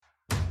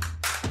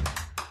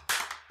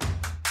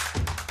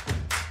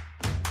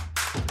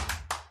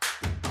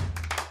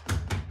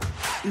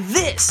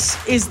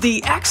This is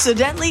the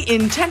Accidentally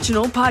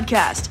Intentional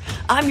Podcast.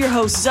 I'm your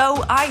host, Zoe.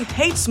 I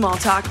hate small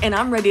talk, and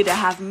I'm ready to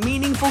have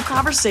meaningful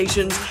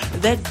conversations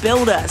that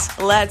build us.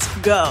 Let's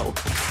go.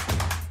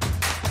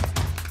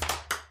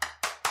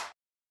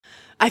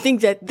 I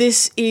think that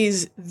this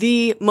is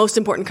the most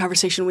important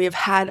conversation we have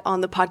had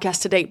on the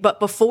podcast today. But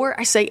before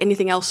I say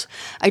anything else,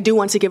 I do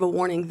want to give a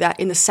warning that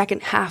in the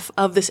second half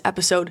of this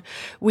episode,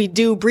 we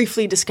do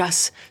briefly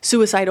discuss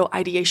suicidal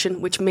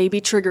ideation, which may be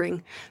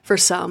triggering for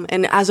some.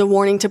 And as a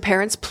warning to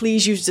parents,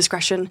 please use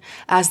discretion,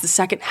 as the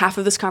second half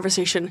of this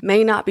conversation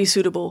may not be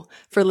suitable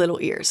for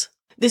little ears.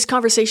 This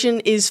conversation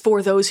is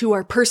for those who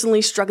are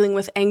personally struggling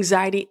with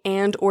anxiety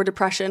and or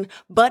depression,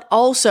 but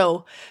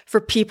also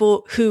for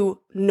people who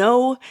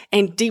know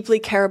and deeply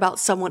care about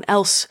someone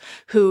else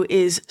who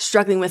is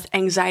struggling with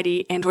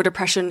anxiety and or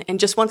depression and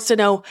just wants to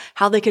know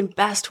how they can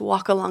best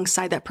walk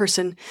alongside that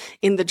person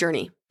in the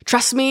journey.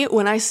 Trust me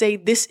when I say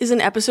this is an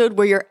episode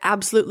where you're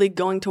absolutely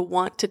going to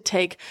want to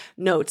take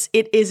notes.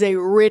 It is a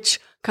rich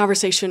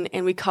conversation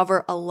and we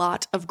cover a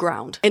lot of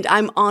ground. And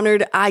I'm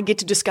honored I get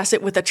to discuss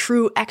it with a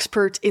true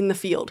expert in the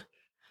field.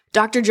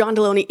 Dr. John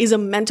Delony is a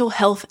mental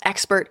health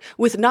expert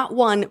with not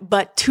one,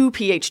 but two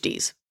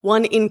PhDs.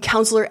 One in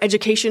counselor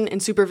education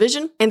and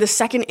supervision, and the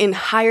second in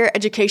higher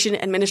education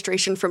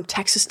administration from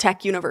Texas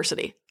Tech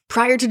University.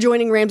 Prior to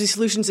joining Ramsey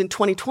Solutions in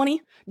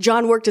 2020,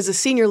 John worked as a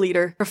senior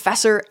leader,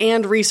 professor,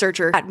 and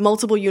researcher at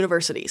multiple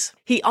universities.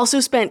 He also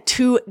spent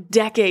 2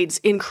 decades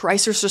in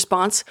crisis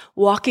response,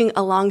 walking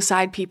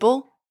alongside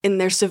people in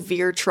their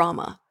severe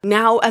trauma.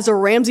 Now, as a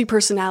Ramsey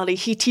personality,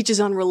 he teaches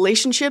on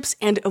relationships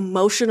and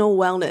emotional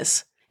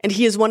wellness. And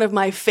he is one of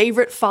my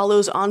favorite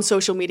follows on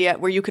social media,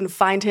 where you can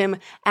find him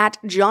at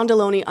John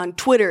Delony on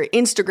Twitter,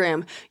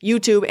 Instagram,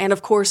 YouTube, and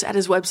of course at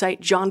his website,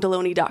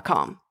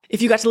 johndelony.com.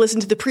 If you got to listen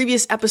to the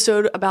previous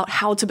episode about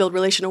how to build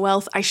relational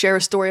wealth, I share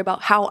a story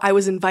about how I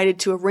was invited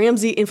to a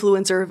Ramsey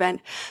influencer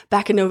event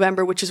back in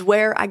November, which is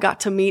where I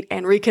got to meet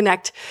and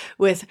reconnect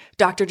with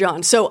Dr.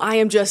 John. So I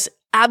am just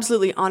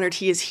absolutely honored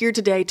he is here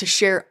today to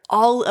share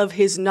all of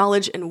his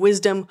knowledge and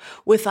wisdom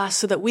with us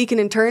so that we can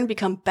in turn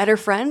become better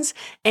friends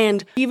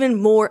and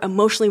even more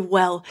emotionally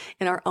well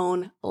in our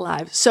own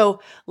lives.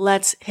 So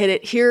let's hit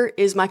it. Here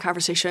is my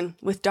conversation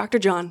with Dr.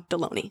 John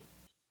Delony.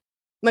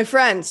 My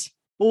friends,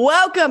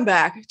 welcome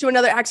back to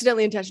another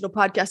Accidentally Intentional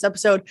Podcast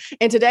episode.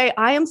 And today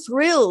I am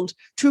thrilled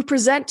to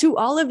present to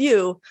all of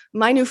you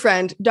my new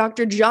friend,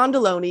 Dr. John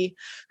Delony,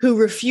 who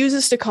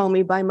refuses to call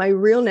me by my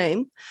real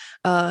name,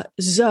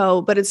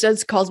 Zoe, but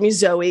instead calls me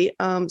Zoe.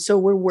 So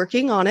we're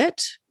working on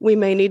it. We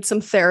may need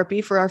some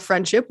therapy for our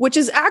friendship, which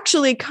is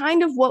actually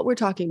kind of what we're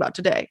talking about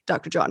today,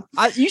 Dr. John.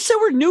 You said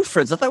we're new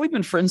friends. I thought we've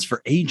been friends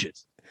for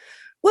ages.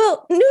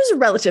 Well, new is a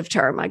relative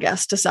term, I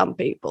guess, to some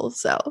people.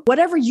 So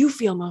whatever you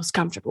feel most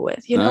comfortable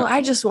with,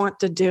 I just want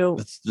to do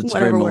that's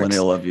whatever very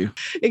millennial works. of you.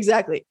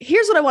 Exactly.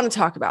 Here's what I want to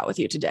talk about with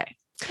you today.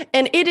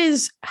 And it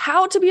is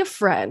how to be a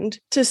friend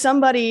to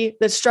somebody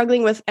that's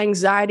struggling with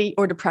anxiety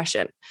or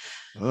depression.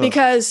 Ugh.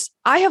 Because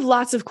I have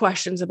lots of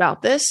questions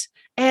about this,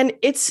 and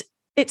it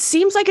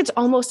seems like it's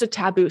almost a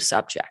taboo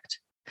subject.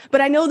 But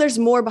I know there's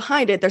more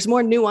behind it. There's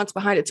more nuance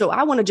behind it. So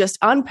I want to just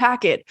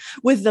unpack it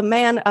with the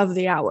man of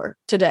the hour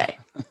today.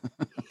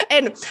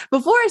 And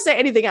before I say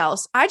anything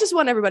else, I just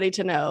want everybody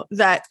to know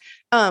that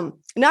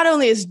not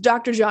only is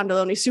Dr. John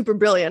Delony super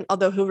brilliant,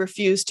 although he'll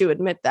refuse to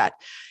admit that,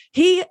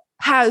 he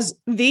has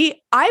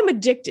I'm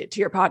addicted to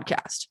your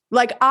podcast.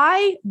 Like,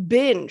 I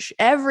binge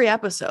every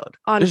episode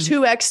on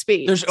 2x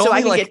speed so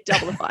I can get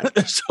double the fun.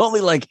 There's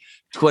only like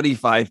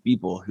 25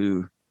 people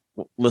who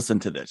listen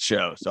to this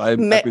show. So I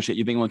appreciate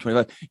you being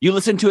 125. You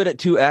listen to it at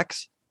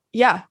 2x?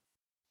 Yeah.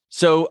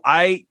 So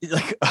a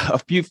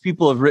few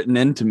people have written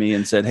into me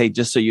and said, hey,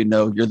 just so you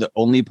know, you're the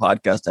only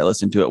podcast I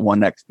listen to at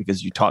 1x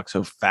because you talk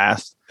so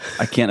fast.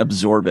 I can't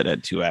absorb it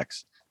at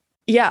 2x.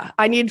 Yeah,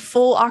 I need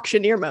full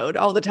auctioneer mode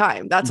all the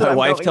time. That's what my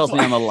wife going tells for.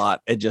 me I'm a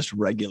lot at just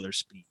regular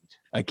speed.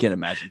 I can't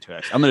imagine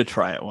 2x. I'm going to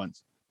try it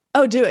once.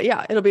 Oh, do it.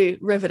 Yeah, it'll be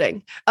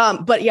riveting.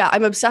 But yeah,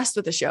 I'm obsessed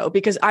with the show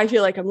because I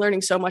feel like I'm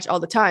learning so much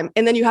all the time.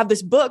 And then you have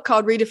this book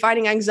called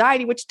Redefining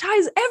Anxiety, which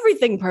ties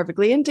everything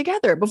perfectly in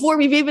together before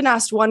we've even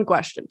asked one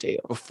question to you.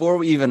 Before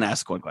we even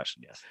ask one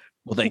question, yes.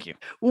 Well, thank you.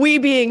 We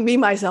being me,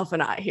 myself,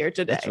 and I here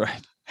today. That's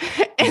right.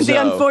 And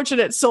the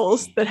unfortunate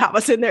souls that have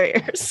us in their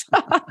ears.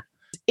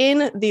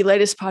 In the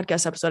latest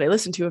podcast episode I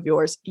listened to of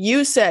yours,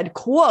 you said,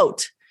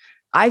 quote,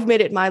 I've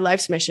made it my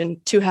life's mission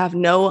to have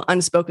no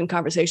unspoken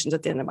conversations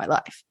at the end of my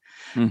life.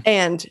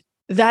 And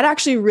that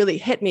actually really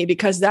hit me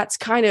because that's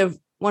kind of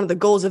one of the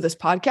goals of this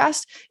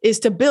podcast is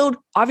to build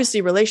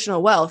obviously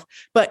relational wealth,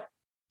 but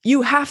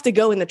you have to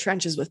go in the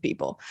trenches with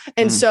people.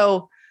 And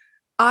so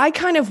I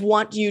kind of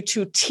want you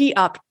to tee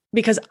up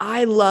because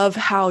I love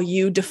how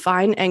you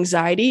define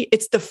anxiety.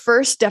 It's the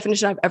first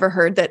definition I've ever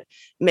heard that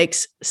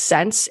makes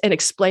sense in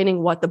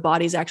explaining what the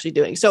body's actually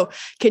doing. So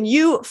can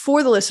you,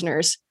 for the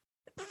listeners,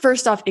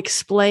 first off,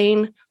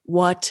 explain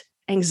what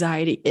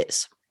anxiety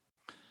is?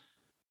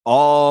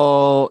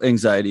 All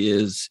anxiety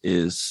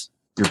is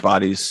your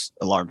body's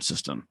alarm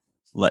system.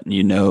 letting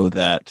you know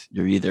that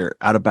you're either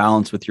out of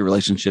balance with your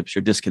relationships,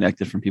 you're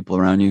disconnected from people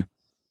around you,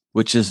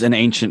 which is an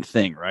ancient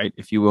thing, right?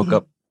 If you woke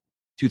up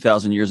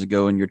 2,000 years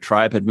ago and your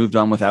tribe had moved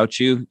on without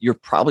you, you're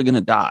probably going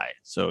to die.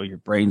 So your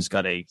brain's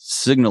got a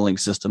signaling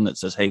system that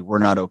says, hey, we're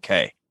not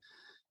okay.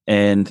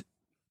 And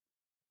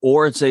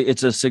or it's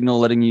a signal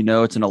letting you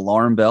know, it's an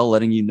alarm bell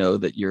letting you know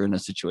that you're in a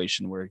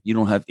situation where you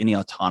don't have any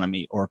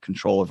autonomy or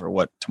control over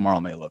what tomorrow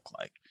may look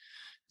like.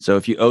 So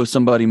if you owe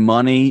somebody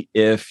money,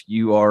 if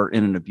you are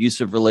in an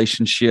abusive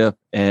relationship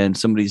and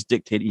somebody's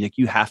dictating, like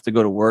you have to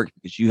go to work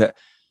because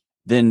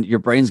then your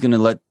brain's going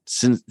to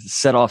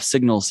set off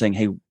signals saying,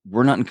 hey,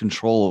 we're not in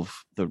control of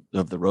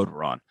the road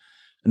we're on.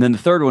 And then the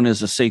third one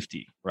is a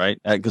safety, right?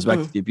 That goes back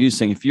to the abuse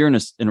thing. If you're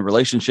in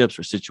relationships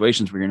or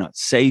situations where you're not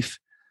safe,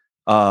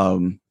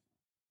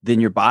 then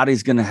your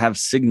body's going to have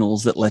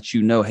signals that let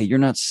you know, hey, you're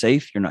not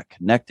safe, you're not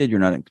connected, you're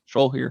not in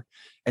control here.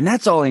 And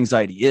that's all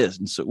anxiety is.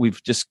 And so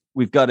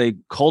we've got a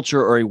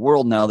culture or a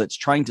world now that's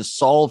trying to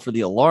solve for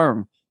the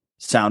alarm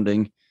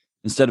sounding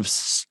instead of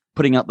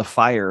putting out the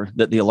fire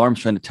that the alarm's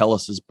trying to tell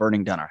us is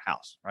burning down our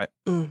house, right?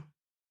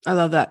 I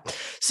love that.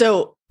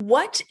 So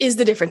what is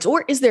the difference,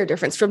 or is there a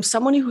difference from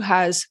someone who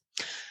has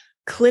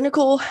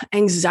clinical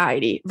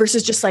anxiety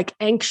versus just like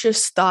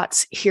anxious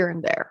thoughts here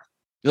and there?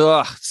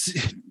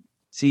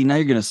 See, now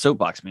you're going to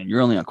soapbox, man. You're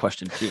only on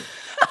question 2.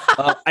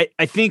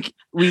 I think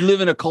we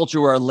live in a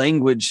culture where our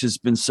language has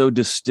been so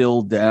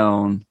distilled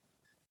down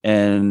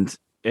and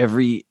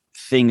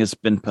everything has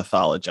been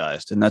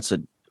pathologized. And that's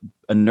a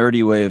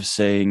nerdy way of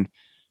saying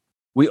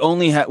we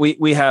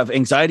have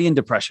anxiety and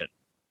depression.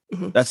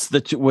 That's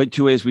the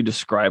two ways we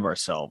describe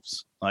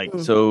ourselves.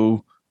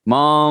 So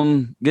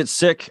mom gets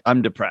sick,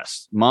 I'm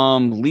depressed.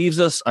 Mom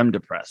leaves us, I'm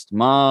depressed.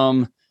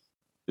 Mom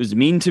was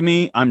mean to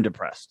me, I'm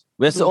depressed.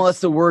 That's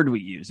the word we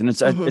use. And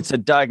it's a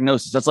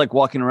diagnosis. That's like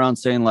walking around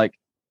saying like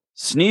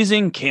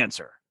sneezing,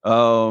 cancer.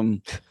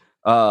 Foot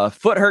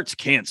hurts,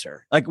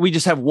 cancer. Like we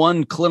just have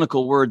one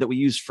clinical word that we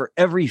use for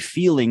every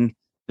feeling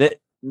that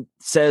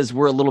says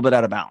we're a little bit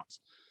out of balance.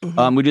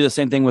 We do the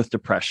same thing with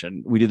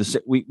depression. We do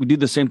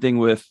the same thing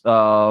with,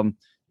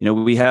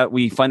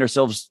 we find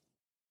ourselves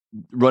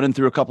running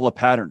through a couple of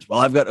patterns. Well,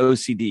 I've got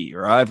OCD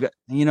or I've got,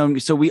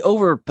 so we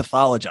over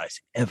pathologize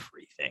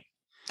everything.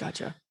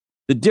 Gotcha.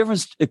 The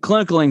difference,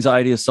 clinical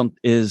anxiety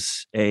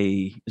is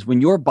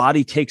when your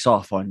body takes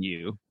off on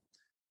you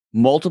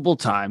multiple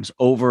times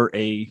over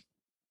a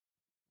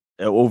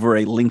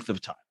length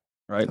of time,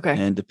 right? Okay.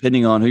 And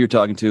depending on who you're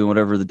talking to and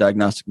whatever the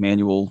diagnostic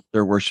manual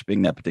they're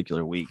worshiping that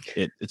particular week,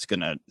 it's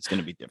gonna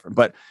be different.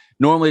 But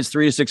normally it's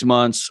 3 to 6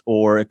 months,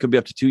 or it could be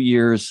up to 2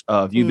 years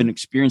of you've been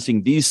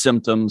experiencing these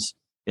symptoms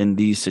in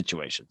these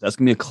situations. That's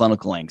gonna be a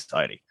clinical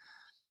anxiety.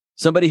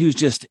 Somebody who's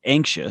just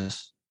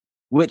anxious,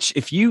 which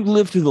if you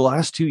live through the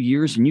last 2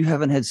 years and you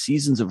haven't had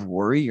seasons of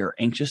worry or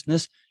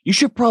anxiousness, you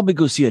should probably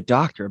go see a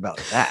doctor about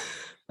that.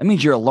 That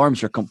means your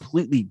alarms are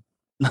completely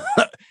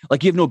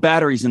like you have no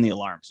batteries in the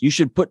alarms. You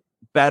should put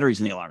batteries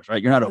in the alarms,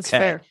 right? You're not That's okay.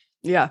 Fair.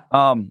 Yeah.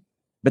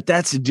 But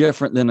that's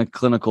different than a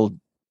clinical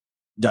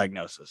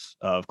diagnosis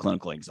of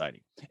clinical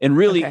anxiety. And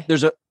really,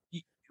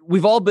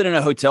 we've all been in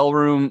a hotel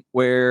room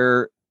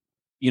where,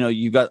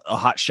 you've got a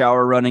hot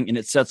shower running and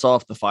it sets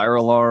off the fire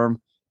alarm.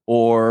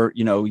 Or,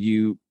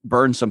 you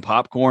burn some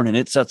popcorn and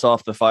it sets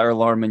off the fire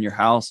alarm in your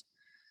house.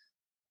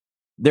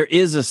 There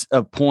is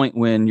a point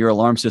when your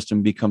alarm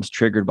system becomes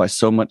triggered by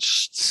so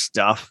much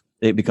stuff.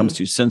 It becomes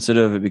too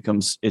sensitive. It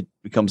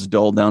becomes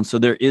dulled down. So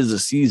there is a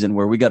season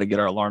where we got to get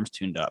our alarms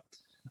tuned up.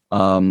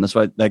 That's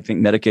why I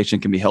think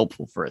medication can be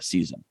helpful for a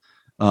season.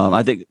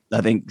 I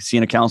think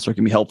seeing a counselor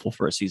can be helpful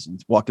for a season.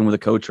 Walking with a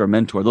coach or a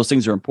mentor, those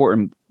things are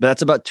important. But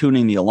that's about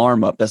tuning the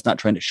alarm up. That's not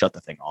trying to shut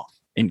the thing off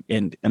and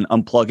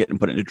unplug it and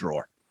put it in a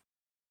drawer.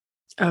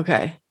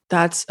 Okay.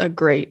 That's a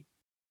great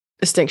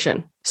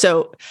distinction.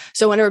 So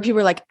whenever people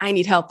are like, I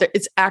need help,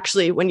 it's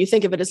actually, when you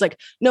think of it, it's like,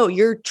 no,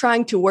 you're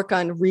trying to work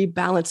on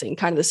rebalancing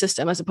kind of the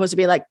system as opposed to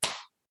be like,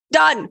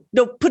 done,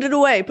 no, put it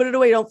away,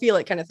 don't feel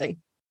it kind of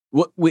thing.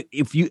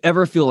 If you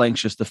ever feel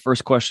anxious, the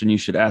first question you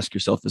should ask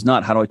yourself is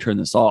not, how do I turn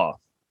this off?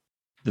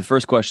 The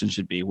first question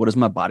should be, what is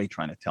my body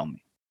trying to tell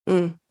me?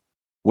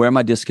 Where am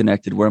I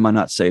disconnected? Where am I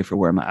not safe? Or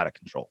where am I out of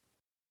control?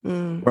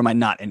 Where am I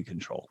not in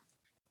control?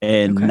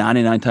 And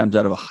 99 times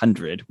out of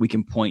 100, we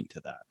can point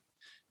to that.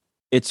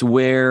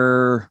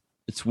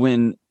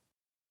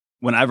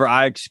 Whenever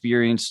I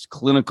experienced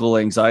clinical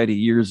anxiety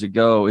years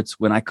ago, it's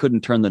when I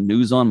couldn't turn the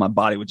news on, my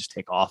body would just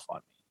take off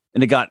on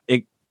me.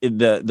 And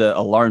the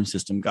alarm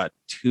system got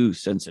too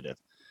sensitive.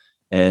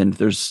 And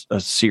there's a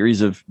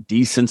series of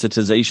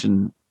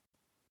desensitization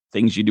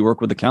things you do work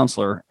with a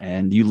counselor,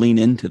 and you lean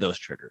into those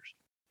triggers.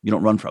 You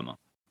don't run from them.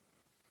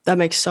 That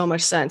makes so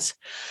much sense.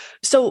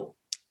 So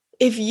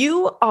if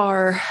you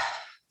are,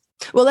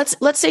 well,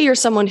 let's say you're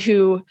someone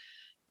who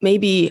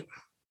maybe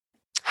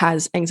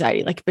has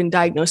anxiety, like been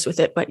diagnosed with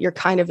it, but you're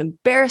kind of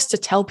embarrassed to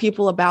tell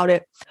people about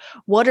it.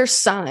 What are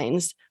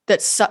signs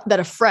that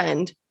a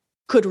friend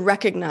could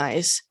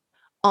recognize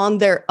on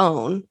their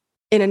own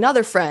in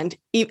another friend,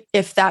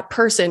 if that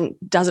person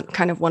doesn't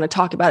kind of want to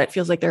talk about it,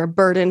 feels like they're a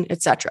burden,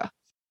 etc.?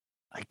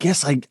 I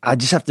guess I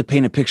just have to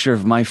paint a picture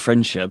of my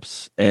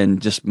friendships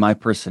and just my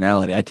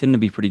personality. I tend to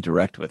be pretty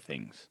direct with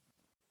things.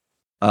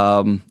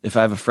 If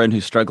I have a friend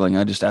who's struggling,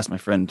 I just ask my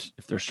friend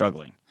if they're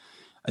struggling.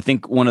 I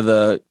think one of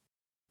the,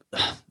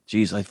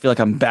 geez, I feel like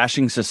I'm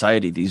bashing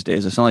society these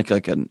days. I sound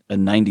like a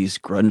 90s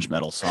grunge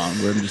metal song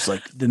where I'm just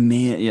like the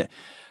man. Yeah.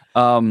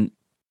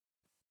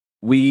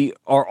 We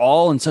are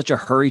all in such a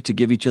hurry to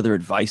give each other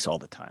advice all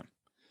the time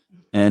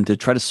and to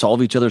try to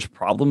solve each other's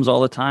problems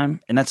all the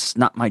time. And that's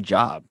not my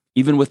job.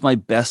 Even with my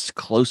best,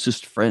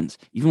 closest friends,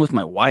 even with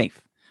my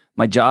wife,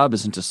 my job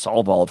isn't to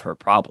solve all of her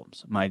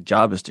problems. My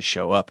job is to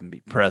show up and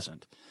be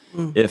present.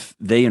 If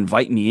they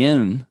invite me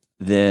in,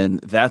 then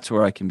that's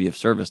where I can be of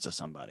service to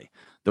somebody.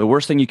 The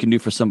worst thing you can do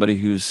for somebody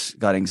who's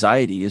got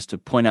anxiety is to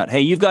point out, hey,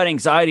 you've got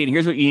anxiety and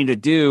here's what you need to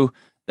do.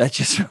 That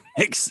just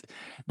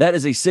that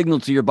is a signal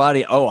to your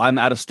body. Oh, I'm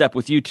out of step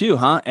with you too,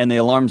 huh? And the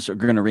alarms are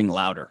going to ring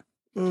louder.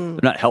 They're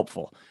not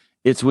helpful.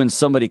 It's when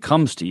somebody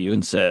comes to you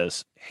and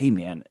says, hey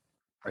man,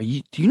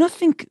 do you not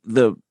think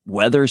the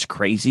weather's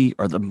crazy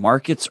or the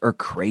markets are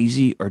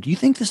crazy? Or do you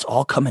think this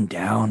all coming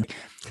down?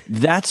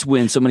 That's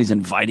when somebody's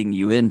inviting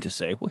you in to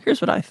say, well, here's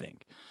what I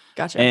think.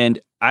 Gotcha. And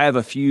I have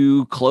a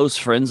few close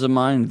friends of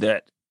mine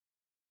that,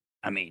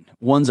 I mean,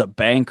 one's a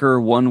banker,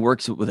 one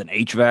works with an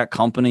HVAC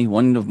company.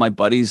 One of my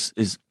buddies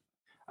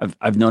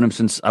I've known him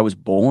since I was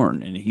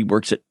born, and he's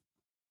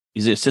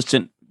the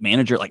assistant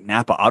manager at like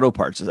Napa Auto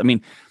Parts. I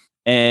mean,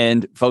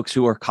 and folks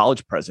who are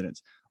college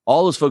presidents,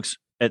 all those folks,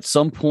 at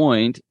some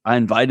point, I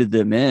invited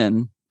them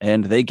in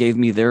and they gave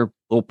me their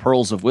little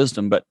pearls of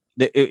wisdom, but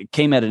it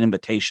came at an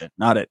invitation,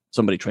 not at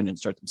somebody trying to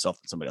insert themselves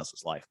in somebody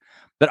else's life.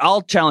 But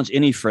I'll challenge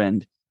any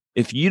friend,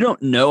 if you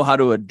don't know how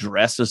to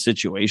address a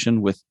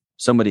situation with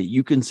somebody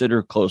you consider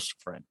a close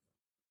friend,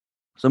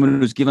 someone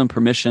who's given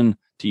permission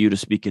to you to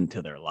speak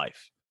into their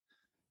life,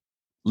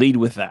 lead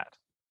with that.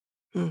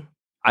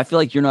 I feel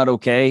like you're not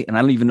okay. And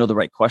I don't even know the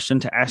right question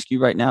to ask you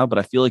right now, but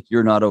I feel like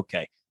you're not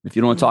okay. If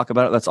you don't want to talk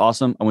about it, that's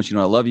awesome. I want you to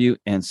know I love you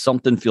and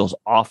something feels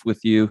off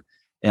with you.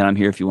 And I'm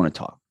here if you want to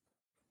talk.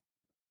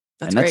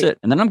 That's it.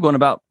 And then I'm going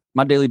about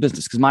my daily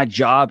business because my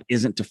job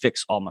isn't to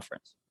fix all my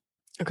friends.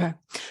 Okay.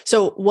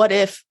 So what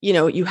if,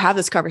 you have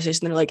this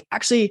conversation, they're like,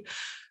 actually,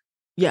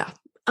 yeah,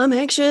 I'm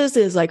anxious.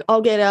 It's like,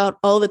 I'll get out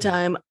all the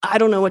time. I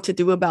don't know what to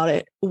do about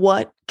it.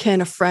 What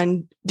can a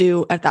friend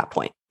do at that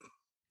point?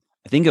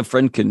 I think a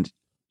friend can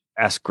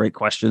ask great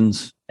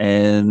questions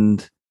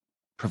and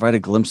provide a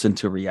glimpse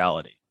into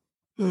reality.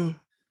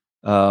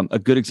 A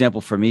good example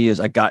for me is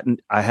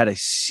I had a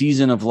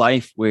season of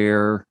life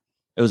where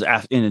it was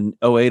in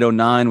 08,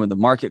 09 when the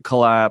market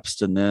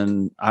collapsed, and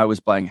then I was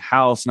buying a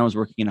house and I was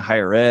working in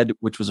higher ed,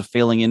 which was a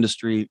failing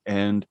industry.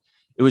 And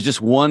it was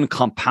just one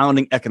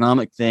compounding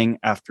economic thing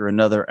after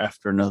another,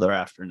 after another,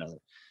 after another.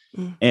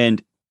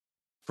 And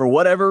for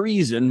whatever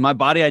reason, my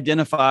body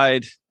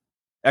identified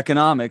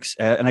economics,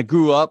 and we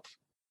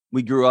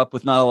grew up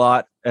with not a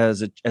lot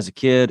as a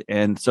kid.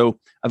 And so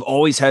I've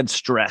always had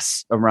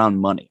stress around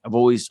money.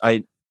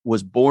 I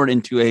was born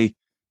into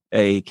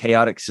a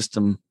chaotic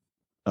system,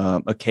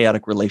 a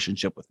chaotic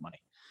relationship with money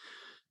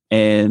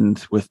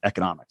and with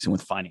economics and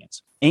with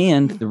finance.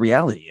 And the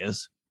reality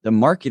is the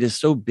market is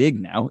so big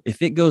now.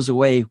 If it goes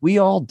away, we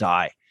all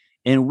die,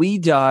 and we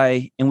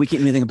die and we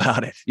can't do anything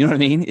about it. You know what I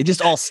mean? It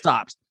just all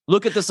stops.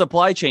 Look at the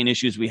supply chain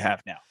issues we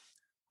have now.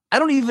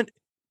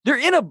 They're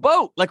in a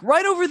boat, like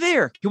right over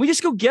there. Can we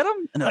just go get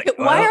them? And like,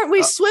 why aren't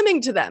we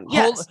swimming to them?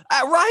 Yes.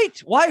 Right.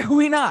 Why are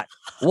we not?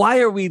 Why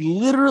are we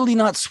literally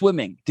not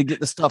swimming to get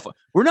the stuff?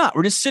 We're not.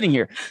 We're just sitting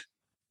here.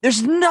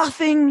 There's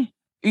nothing,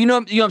 you know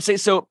what I'm saying?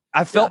 So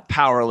I felt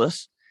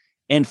powerless.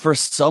 And for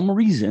some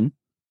reason,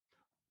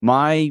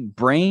 my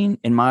brain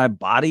and my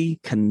body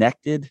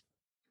connected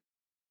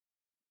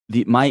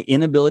my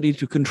inability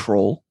to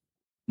control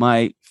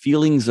my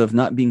feelings of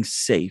not being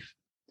safe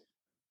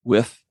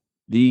with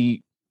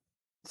the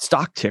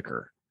stock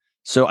ticker.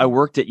 So I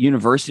worked at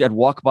university. I'd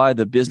walk by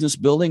the business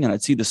building and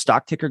I'd see the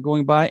stock ticker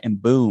going by,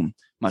 and boom,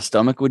 my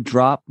stomach would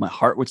drop. My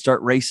heart would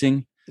start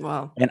racing.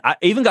 Wow. And I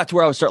even got to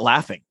where I would start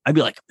laughing. I'd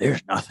be like,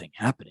 there's nothing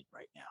happening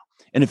right now.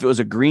 And if it was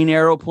a green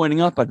arrow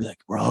pointing up, I'd be like,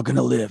 we're all going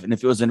to live. And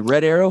if it was a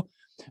red arrow,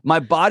 my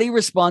body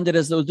responded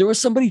as though there was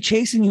somebody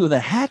chasing you with a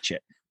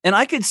hatchet. And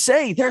I could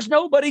say, there's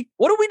nobody.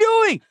 What are we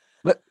doing?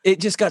 But it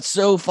just got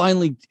so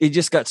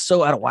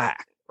out of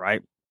whack.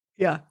 Right.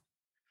 Yeah.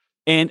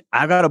 And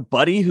I got a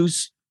buddy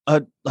who's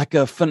like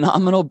a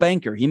phenomenal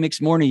banker. He makes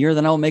more in a year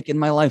than I'll make in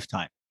my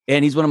lifetime.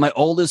 And he's one of my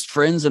oldest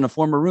friends and a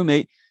former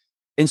roommate.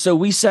 And so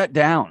we sat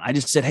down. I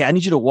just said, hey, I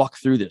need you to walk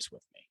through this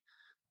with me.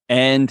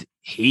 And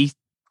he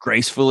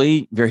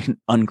gracefully, very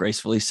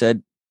ungracefully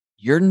said,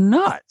 you're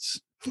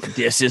nuts.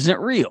 This isn't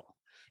real.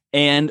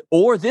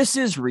 Or this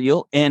is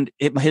real. And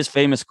his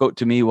famous quote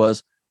to me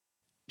was,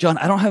 John,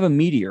 I don't have a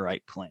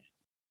meteorite plan.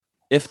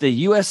 If the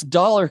US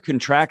dollar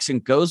contracts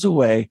and goes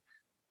away,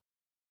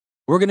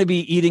 we're going to be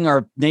eating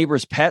our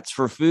neighbors' pets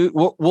for food.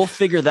 We'll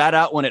figure that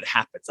out when it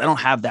happens. I don't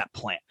have that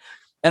plan.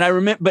 And I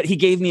remember, but he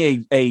gave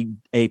me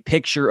a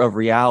picture of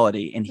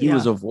reality, and he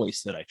was a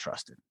voice that I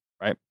trusted.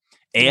 Right.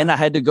 And I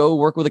had to go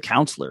work with a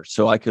counselor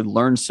so I could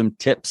learn some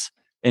tips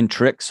and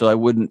tricks so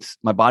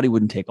my body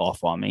wouldn't take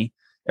off on me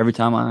every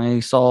time I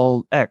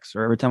saw X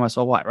or every time I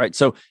saw Y, right?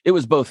 So it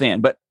was both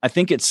and, but I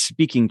think it's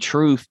speaking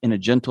truth in a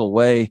gentle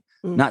way,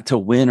 not to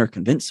win or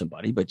convince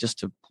somebody, but just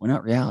to point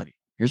out reality.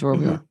 Here's where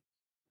we are.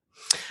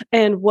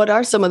 And what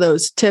are some of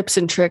those tips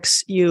and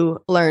tricks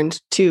you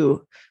learned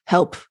to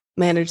help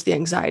manage the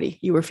anxiety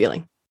you were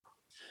feeling?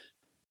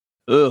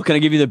 Oh, can I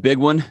give you the big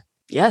one?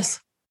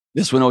 Yes.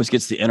 This one always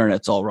gets the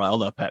internet's all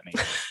riled up at me.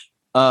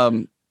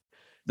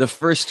 The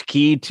first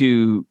key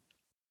to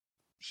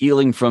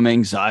healing from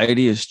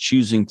anxiety is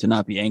choosing to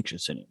not be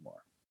anxious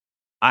anymore.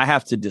 I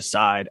have to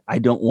decide I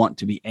don't want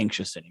to be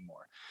anxious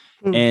anymore.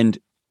 And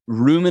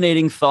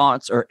ruminating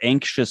thoughts or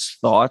anxious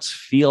thoughts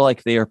feel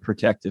like they are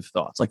protective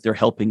thoughts, like they're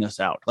helping us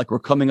out. Like we're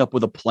coming up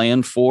with a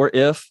plan for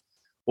if,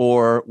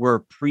 or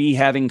we're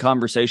having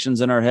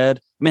conversations in our head.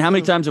 I mean, how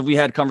many times have you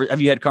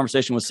had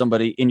conversation with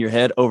somebody in your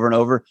head over and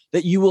over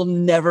that you will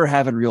never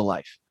have in real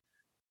life?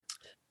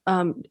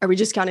 Are we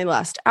just counting the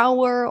last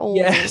hour? Or?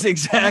 Yes,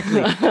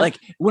 exactly. Like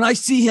when I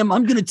see him,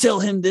 I'm going to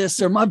tell him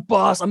this, or my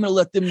boss, I'm going to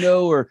let them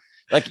know, or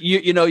like,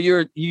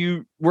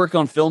 you work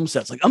on film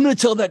sets. Like I'm going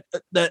to tell that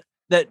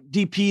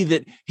DP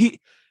that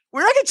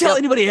we're not going to tell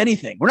anybody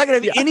anything. We're not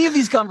going to have any of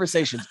these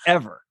conversations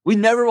ever. We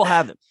never will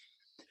have them.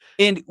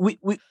 And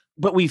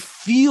but we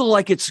feel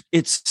like it's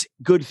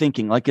good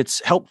thinking, like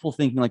it's helpful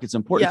thinking, like it's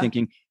important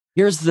thinking.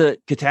 Here's the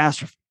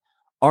catastrophe.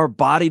 Our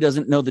body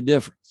doesn't know the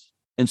difference.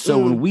 And so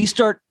when we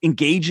start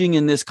engaging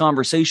in this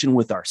conversation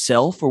with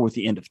ourselves or with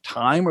the end of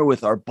time or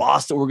with our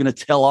boss that we're going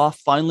to tell off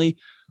finally,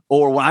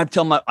 or when I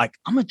tell I'm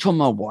going to tell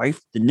my wife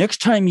the next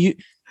time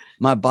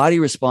my body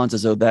responds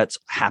as though that's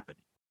happening.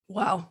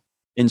 Wow.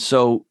 And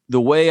so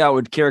the way I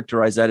would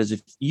characterize that is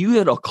if you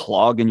had a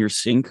clog in your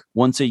sink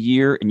once a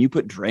year and you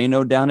put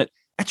Drano down it,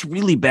 that's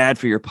really bad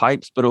for your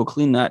pipes, but it'll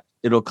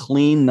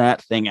clean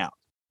that thing out.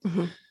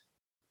 Mm-hmm.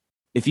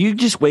 If you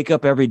just wake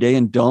up every day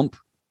and dump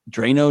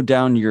Drano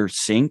down your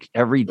sink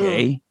every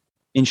day,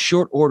 in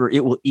short order,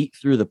 it will eat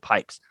through the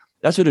pipes.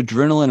 That's what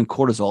adrenaline and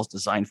cortisol is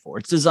designed for.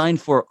 It's designed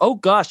for, oh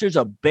gosh, there's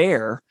a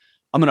bear.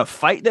 I'm going to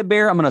fight the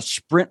bear. I'm going to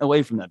sprint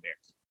away from that bear.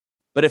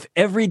 But if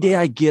every day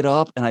I get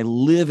up and I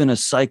live in a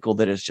cycle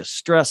that is just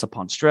stress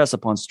upon stress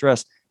upon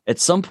stress, at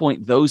some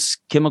point, those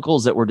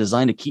chemicals that were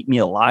designed to keep me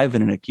alive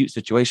in an acute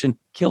situation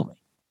kill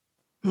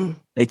me.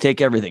 They take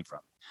everything from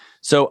me.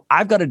 So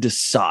I've got to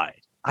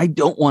decide. I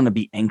don't want to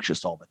be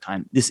anxious all the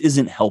time. This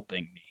isn't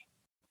helping me.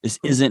 This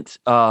isn't,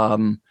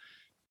 I'm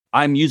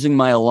using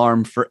my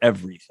alarm for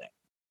everything,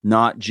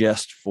 not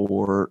just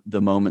for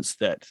the moments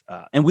that,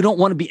 and we don't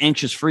want to be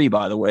anxious free,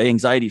 by the way,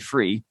 anxiety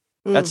free.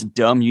 That's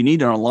dumb. You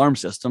need an alarm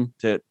system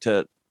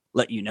to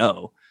let you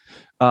know.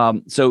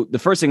 So the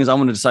first thing is I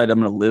want to decide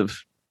I'm going to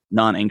live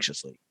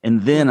non-anxiously.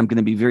 And then I'm going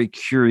to be very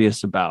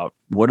curious about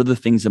what are the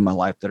things in my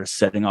life that are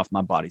setting off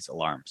my body's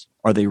alarms.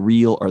 Are they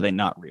real? Or are they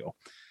not real?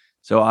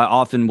 So I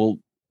often one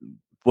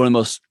of the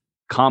most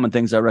common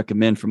things I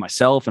recommend for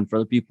myself and for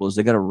other people is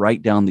they got to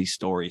write down these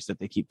stories that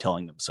they keep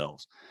telling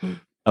themselves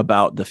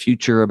about the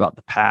future, about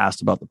the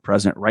past, about the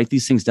present. Write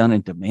these things down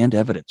and demand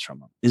evidence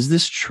from them. Is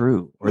this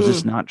true or is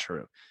this not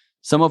true?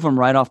 Some of them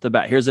right off the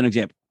bat. Here's an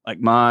example. Like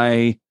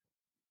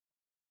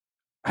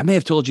I may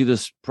have told you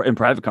this in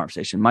private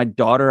conversation. My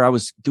daughter, I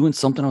was doing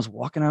something. I was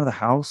walking out of the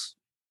house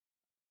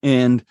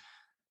and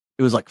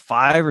it was like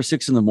 5 or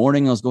 6 in the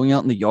morning. I was going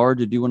out in the yard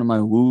to do one of my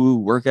woo-woo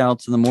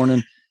workouts in the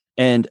morning.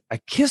 And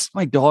I kissed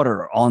my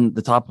daughter on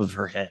the top of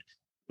her head.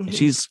 And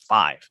she's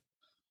 5.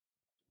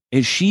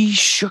 And she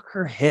shook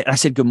her head. I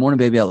said, "Good morning,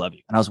 baby. I love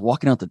you." And I was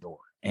walking out the door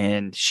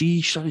and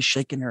she started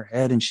shaking her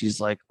head. And she's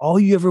like, "All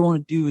you ever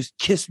want to do is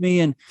kiss me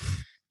and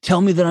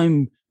tell me that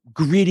I'm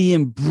gritty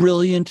and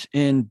brilliant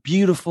and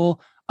beautiful.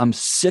 I'm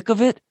sick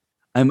of it.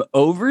 I'm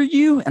over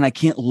you. And I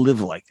can't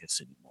live like this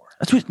anymore."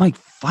 That's what my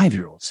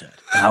 5-year-old said.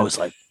 And I was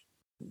like,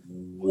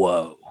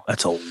 whoa,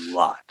 that's a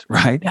lot.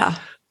 Right. Yeah.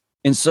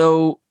 And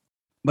so,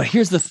 but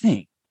here's the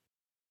thing.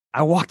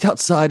 I walked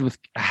outside with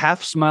a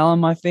half smile on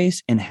my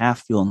face and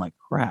half feeling like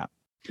crap.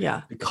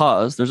 Yeah.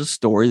 Because there's a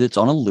story that's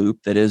on a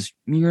loop that is,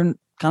 you're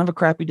kind of a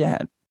crappy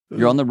dad.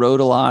 You're on the road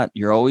a lot.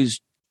 You're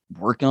always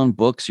working on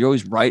books. You're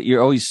always right.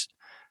 You're always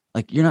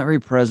like, you're not very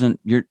present.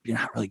 You're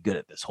not really good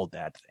at this whole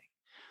dad thing.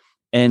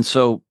 And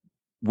so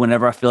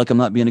whenever I feel like I'm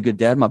not being a good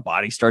dad, my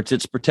body starts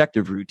its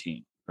protective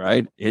routine,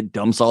 right? It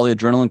dumps all the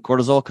adrenaline,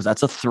 cortisol, because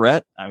that's a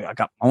threat. I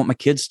want my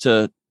kids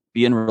to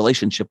be in a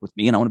relationship with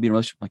me and I want to be in a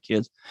relationship with my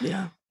kids.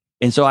 Yeah.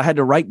 And so I had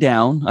to write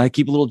down, I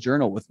keep a little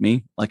journal with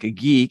me like a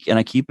geek, and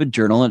I keep a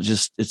journal.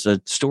 It's a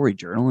story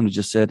journal. And it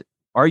just said,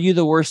 "Are you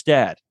the worst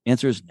dad?"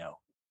 Answer is no.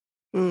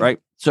 Right.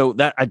 So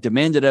that I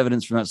demanded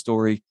evidence from that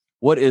story.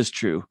 What is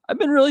true? I've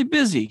been really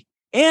busy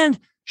and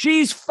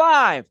she's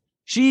 5.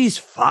 She's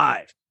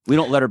 5. We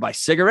don't let her buy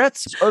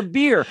cigarettes or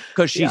beer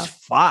because she's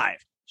 5.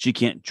 She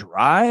can't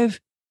drive.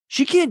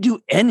 She can't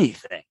do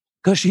anything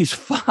because she's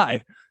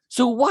 5.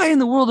 So why in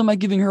the world am I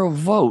giving her a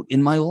vote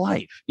in my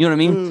life? You know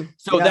what I mean?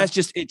 So it's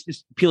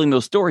just peeling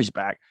those stories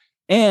back.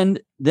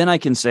 And then I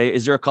can say,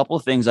 is there a couple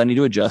of things I need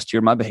to adjust here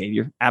in my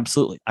behavior?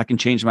 Absolutely. I can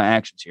change my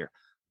actions here.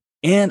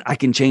 And I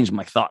can change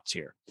my thoughts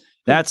here.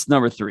 That's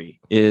number 3,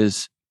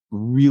 is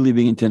really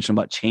being intentional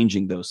about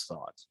changing those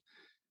thoughts.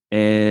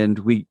 And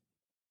we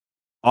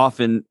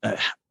often,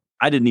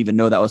 I didn't even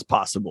know that was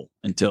possible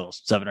until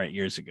 7 or 8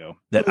 years ago,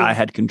 that I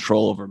had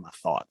control over my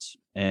thoughts.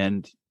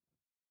 And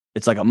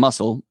it's like a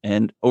muscle.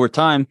 And over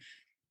time,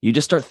 you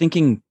just start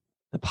thinking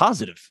the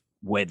positive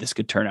way this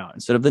could turn out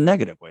instead of the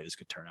negative way this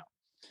could turn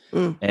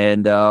out.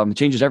 And it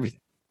changes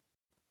everything.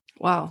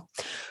 Wow.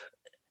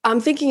 I'm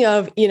thinking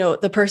of,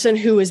 the person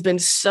who has been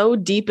so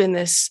deep in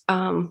this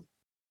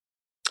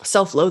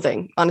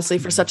self-loathing, honestly,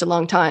 for such a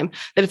long time,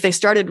 that if they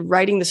started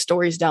writing the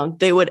stories down,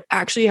 they would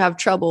actually have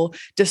trouble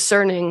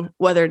discerning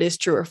whether it is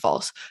true or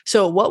false.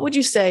 So what would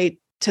you say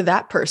to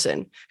that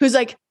person who's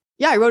like,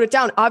 yeah, I wrote it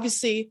down.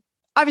 Obviously,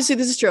 this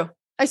is true.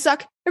 I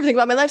suck. Everything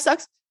about my life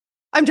sucks.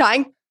 I'm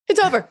dying. It's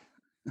over.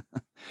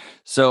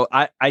 So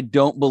I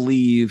don't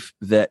believe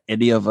that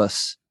any of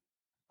us,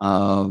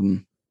 I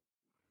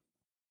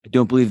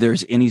don't believe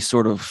there's any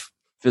sort of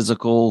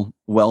physical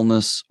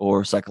wellness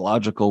or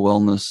psychological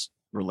wellness,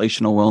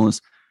 relational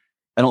wellness.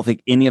 I don't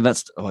think any of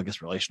that's, I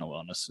guess relational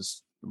wellness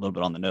is a little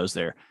bit on the nose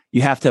there.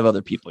 You have to have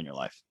other people in your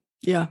life.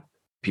 Yeah.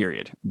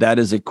 Period. That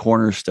is a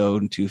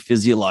cornerstone to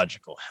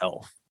physiological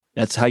health.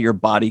 That's how your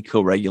body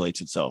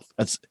co-regulates itself.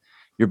 That's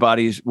your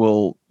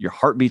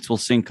heartbeats will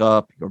sync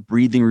up, your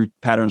breathing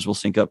patterns will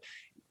sync up.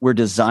 We're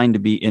designed to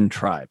be in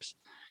tribes,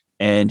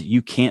 and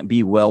you can't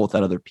be well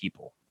without other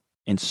people.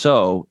 And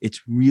so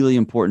it's really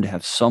important to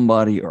have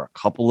somebody or a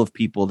couple of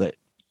people that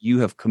you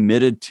have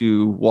committed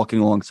to walking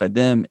alongside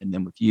them and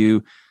then with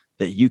you,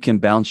 that you can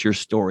bounce your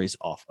stories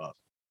off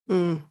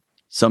of.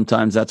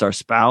 Sometimes that's our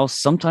spouse.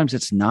 Sometimes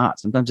it's not.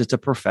 Sometimes it's a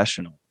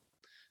professional.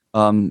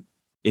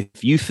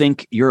 If you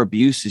think your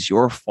abuse is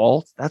your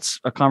fault, that's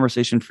a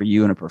conversation for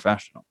you and a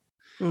professional.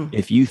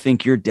 If you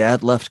think your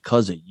dad left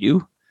because of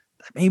you,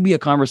 that may be a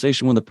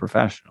conversation with a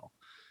professional.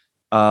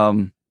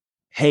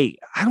 Hey,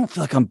 I don't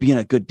feel like I'm being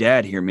a good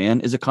dad here,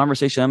 man, is a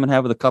conversation I'm going to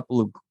have with a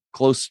couple of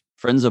close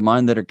friends of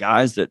mine that are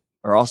guys that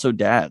are also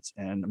dads.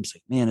 And I'm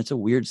saying, man, it's a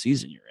weird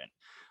season you're in.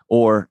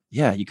 Or,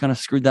 yeah, you kind of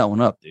screwed that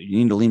one up, dude. You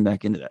need to lean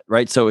back into that.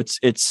 Right. So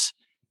it's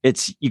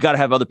you got to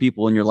have other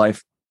people in your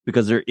life,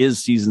 because there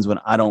is seasons when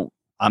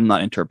I'm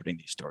not interpreting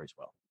these stories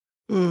well.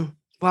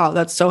 Wow.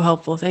 That's so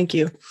helpful. Thank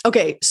you.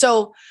 Okay.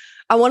 So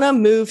I want to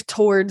move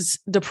towards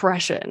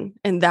depression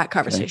in that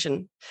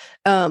conversation.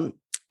 Okay.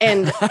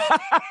 And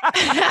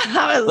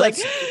I was like,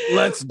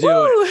 let's do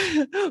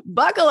it.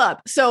 Buckle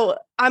up. So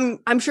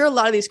I'm sure a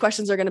lot of these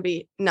questions are going to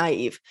be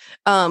naive.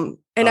 And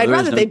I'd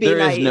rather they be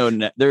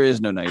naive. There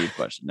is no naive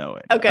question. No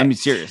way. Okay. I mean,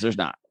 serious. There's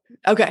not.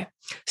 Okay.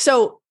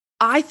 So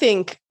I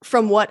think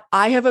from what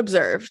I have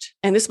observed,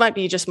 and this might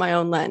be just my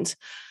own lens,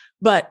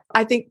 but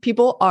I think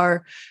people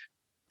are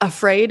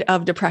afraid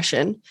of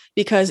depression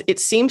because it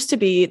seems to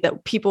be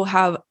that people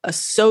have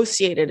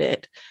associated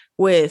it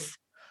with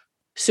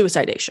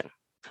suicidation.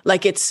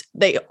 Like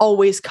they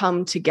always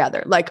come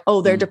together. Like,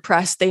 oh, they're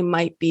depressed. They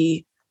might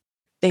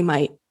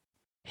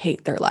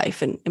hate their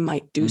life and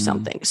might do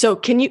something. So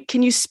can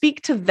you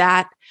speak to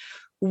that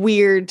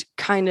weird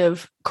kind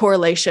of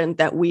correlation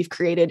that we've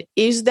created?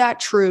 Is that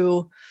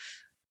true?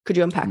 Could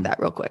you unpack that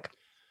real quick?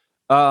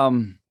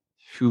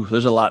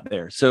 There's a lot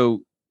there.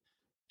 So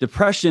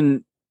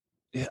depression,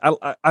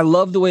 I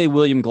love the way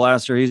William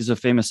Glasser, he's a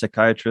famous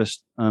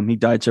psychiatrist. He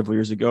died several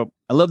years ago.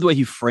 I love the way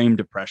he framed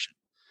depression.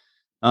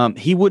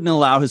 He wouldn't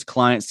allow his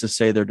clients to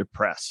say they're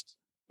depressed.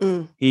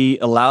 He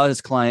allowed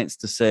his clients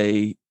to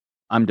say,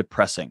 I'm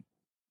depressing.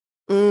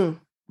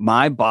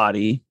 My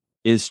body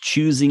is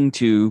choosing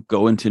to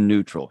go into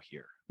neutral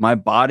here. My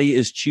body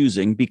is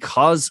choosing,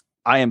 because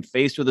I am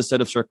faced with a set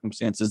of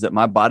circumstances that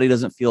my body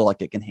doesn't feel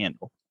like it can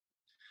handle.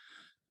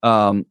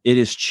 It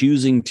is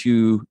choosing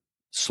to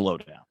slow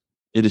down.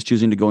 It is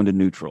choosing to go into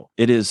neutral.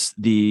 It is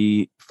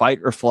the fight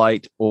or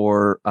flight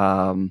or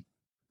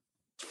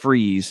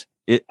freeze.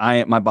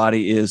 My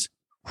body is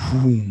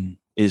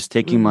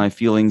taking my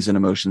feelings and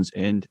emotions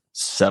and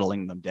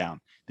settling them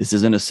down. This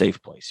isn't a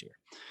safe place here.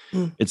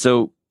 And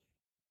so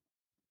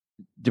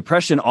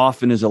depression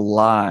often is a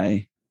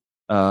lie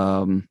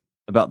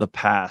about the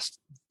past,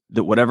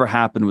 that whatever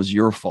happened was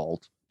your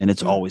fault and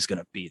it's always going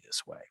to be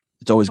this way.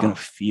 It's always going to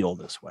feel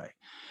this way.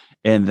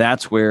 And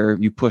that's where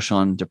you push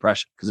on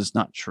depression, because it's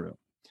not true.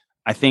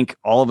 I think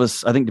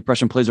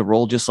depression plays a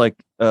role just like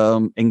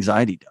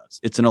anxiety does.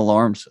 It's an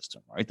alarm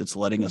system, right? That's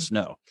letting us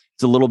know.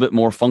 It's a little bit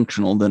more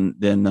functional than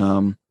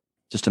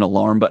just an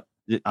alarm,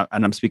 and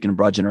I'm speaking in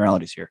broad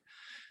generalities here.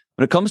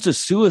 When it comes to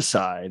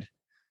suicide,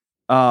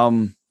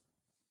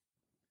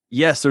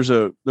 yes,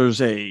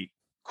 there's a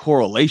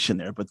correlation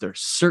there, but they're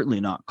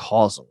certainly not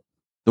causal.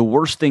 The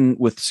worst thing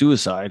with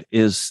suicide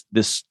is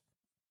this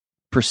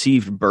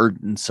perceived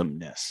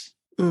burdensomeness.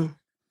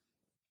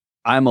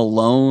 I'm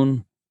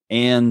alone,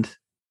 and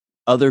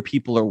other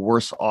people are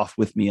worse off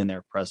with me in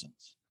their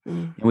presence.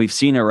 And we've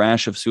seen a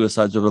rash of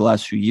suicides over the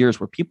last few years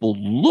where people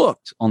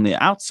looked on the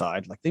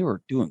outside like they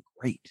were doing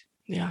great.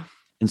 Yeah.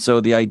 And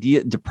so the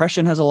idea,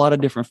 depression has a lot of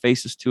different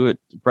faces to it.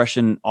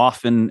 Depression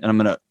often, and I'm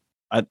going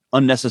to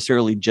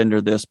unnecessarily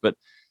gender this, but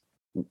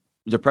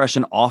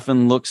depression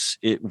often looks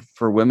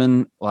for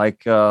women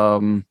like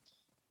a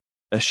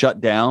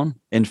shutdown.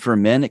 And for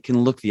men, it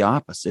can look the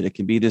opposite. It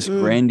can be this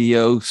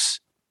grandiose,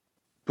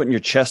 putting your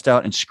chest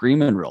out and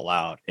screaming real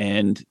loud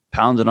and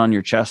pounding on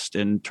your chest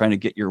and trying to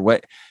get your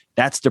way.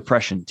 That's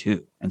depression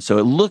too. And so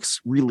it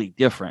looks really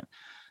different.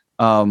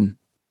 The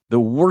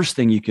worst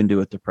thing you can do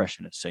with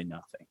depression is say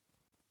nothing,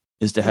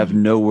 is to have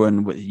no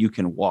one you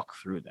can walk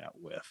through that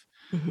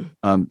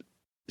with.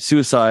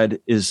 Suicide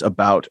is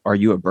about, are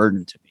you a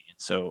burden to me? And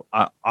so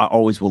I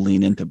always will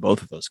lean into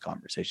both of those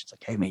conversations.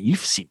 Like, hey man, you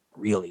seem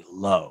really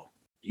low.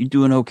 You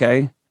doing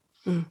okay?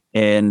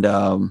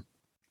 And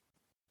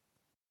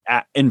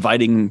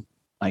inviting,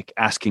 like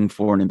asking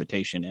for an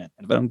invitation in.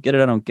 And if I don't get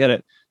it, I don't get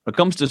it. When it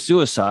comes to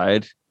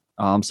suicide,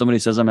 somebody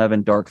says I'm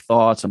having dark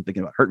thoughts, I'm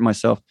thinking about hurting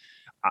myself.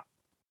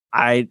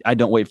 I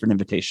don't wait for an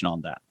invitation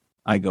on that.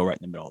 I go right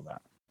in the middle of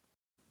that.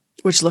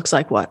 Which looks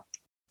like what?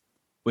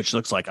 Which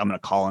looks like I'm going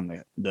to call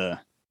in the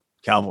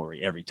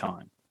cavalry every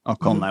time. I'll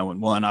call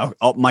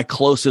 911. My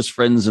closest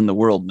friends in the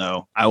world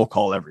know I will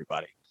call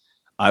everybody.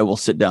 I will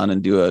sit down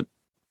and do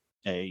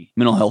a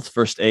mental health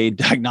first aid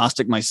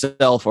diagnostic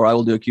myself, or I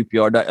will do a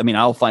QPR.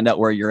 I'll find out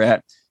where you're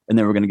at, and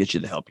then we're going to get you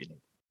the help you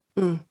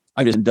need.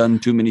 I just done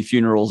too many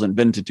funerals and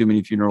been to too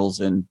many funerals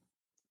and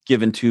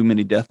given too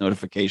many death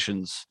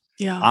notifications.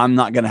 Yeah. I'm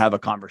not going to have a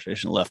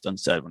conversation left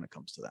unsaid when it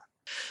comes to that.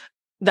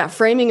 That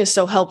framing is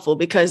so helpful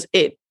because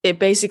it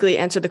basically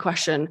answered the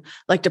question,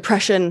 like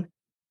depression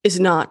is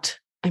not,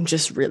 I'm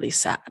just really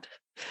sad.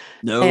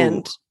 No.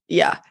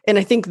 And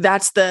I think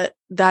that's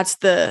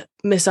the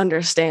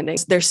misunderstanding.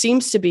 There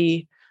seems to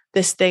be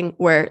this thing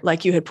where,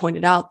 like you had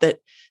pointed out, that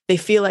they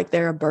feel like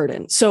they're a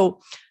burden.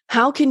 So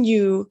how can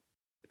you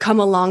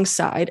come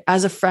alongside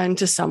as a friend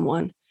to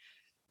someone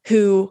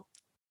who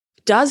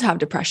does have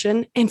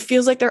depression and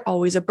feels like they're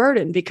always a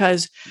burden?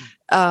 Because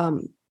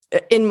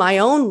in my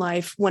own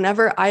life,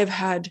 whenever I've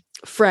had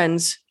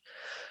friends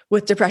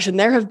with depression,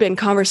 there have been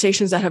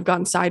conversations that have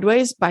gone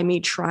sideways by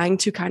me trying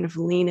to kind of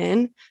lean in,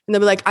 and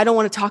they'll be like, I don't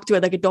want to talk to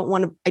it. Like, I don't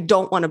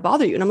want to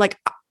bother you. And I'm like,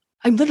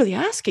 I'm literally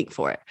asking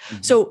for it.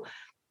 So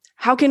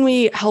how can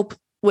we help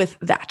with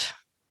that?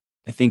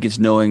 I think it's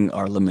knowing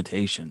our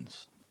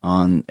limitations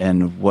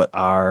and what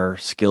our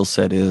skill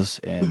set is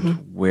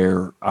and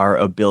where our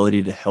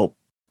ability to help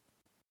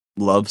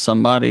love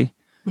somebody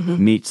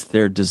meets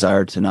their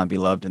desire to not be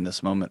loved in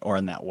this moment or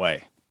in that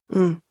way.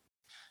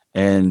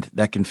 And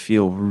that can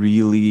feel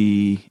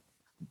really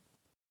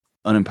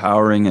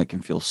unempowering. It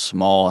can feel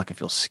small. It can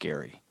feel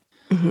scary.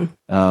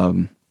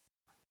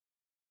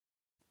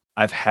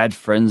 I've had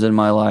friends in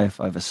my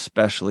life. I've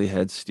especially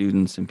had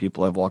students and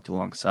people I've walked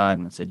alongside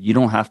and said, you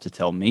don't have to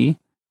tell me,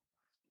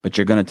 but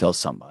you're going to tell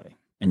somebody.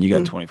 And you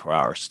got 24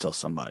 hours to tell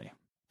somebody.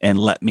 And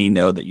let me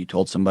know that you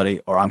told somebody,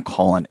 or I'm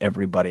calling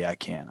everybody I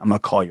can. I'm going to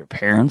call your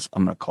parents.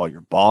 I'm going to call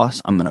your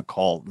boss. I'm going to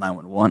call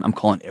 911. I'm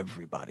calling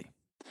everybody.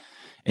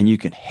 And you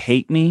can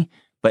hate me,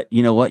 but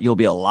you know what? You'll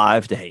be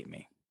alive to hate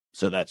me.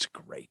 So that's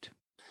great.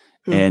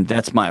 And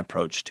that's my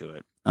approach to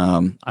it.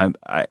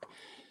 I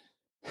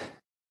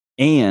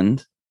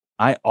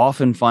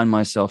often find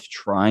myself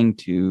trying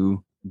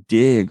to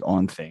dig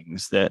on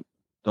things that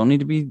don't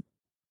need to be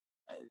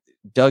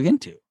dug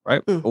into,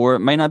 right? Or it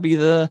might not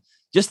be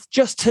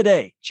just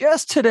today,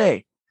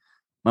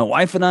 my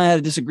wife and I had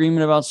a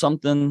disagreement about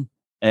something,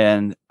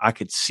 and I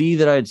could see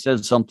that I had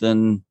said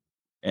something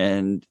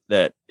and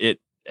that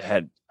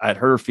I'd hurt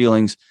her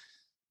feelings,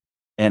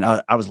 and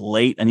I was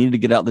late. I needed to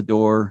get out the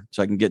door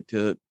so I can get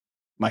to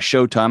my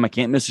showtime. I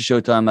can't miss the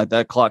showtime. Like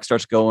that clock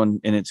starts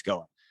going and it's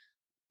going.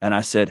 And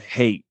I said,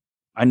 hey,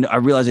 I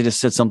realized I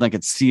just said something. I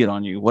could see it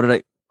on you. What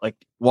did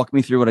walk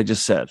me through what I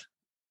just said.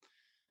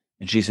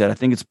 And she said, I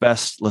think it's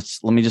best. Let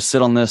me just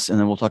sit on this and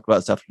then we'll talk about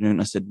it this afternoon.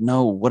 And I said,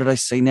 no, what did I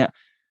say now?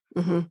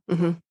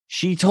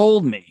 She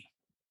told me,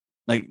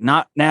 like,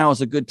 not now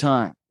is a good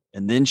time.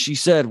 And then she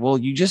said, well,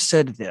 you just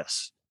said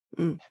this.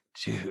 Dude,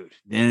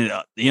 you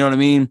know what I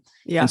mean?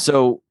 Yeah. And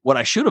so what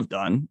I should have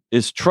done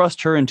is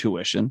trust her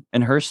intuition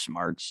and her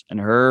smarts and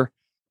her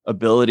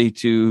ability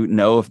to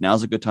know if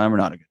now's a good time or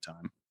not a good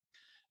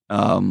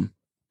time.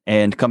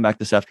 And come back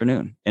this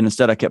afternoon. And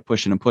instead I kept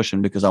pushing and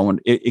pushing because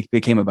it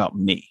became about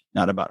me,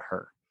 not about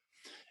her.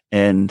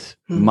 And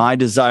my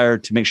desire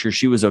to make sure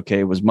she was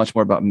okay was much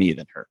more about me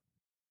than her.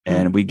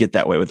 And we get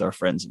that way with our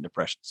friends in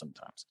depression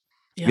sometimes.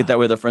 We get that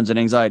way with our friends in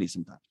anxiety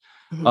sometimes.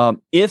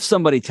 If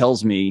somebody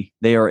tells me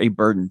they are a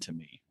burden to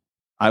me,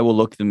 I will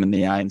look them in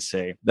the eye and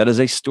say, that is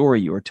a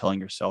story you are telling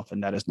yourself,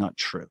 and that is not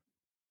true.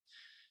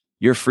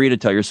 You're free to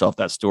tell yourself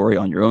that story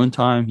on your own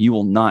time. You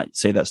will not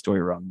say that story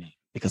around me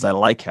because I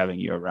like having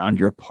you around.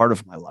 You're a part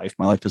of my life.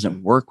 My life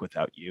doesn't work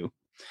without you.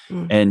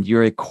 And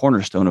you're a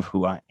cornerstone of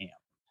who I am,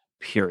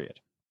 period.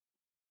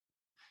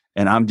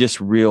 And I'm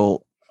just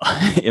real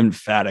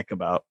emphatic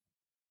about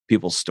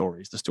people's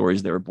stories, the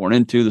stories they were born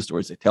into, the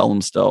stories they tell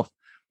themselves,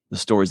 the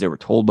stories they were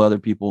told by other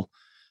people.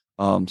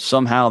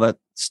 somehow that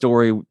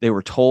story they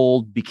were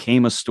told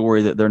became a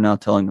story that they're now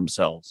telling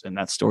themselves. And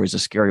that story is a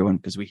scary one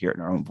because we hear it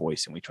in our own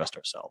voice and we trust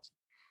ourselves.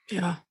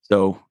 Yeah.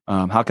 So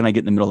how can I get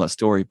in the middle of that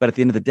story? But at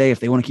the end of the day, if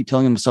they want to keep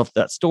telling themselves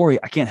that story,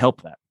 I can't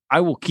help that.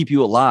 I will keep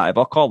you alive.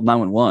 I'll call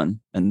 911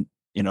 and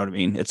you know what I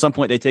mean? At some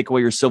point they take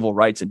away your cil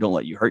rights and don't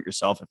let you hurt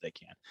yourself if they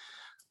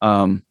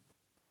can.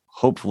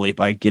 Hopefully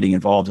by getting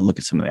involved and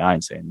looking somebody in the eye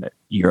and saying that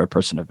you're a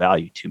person of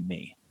value to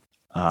me,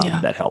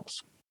 that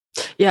helps.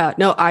 Yeah,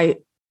 no,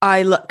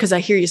 because I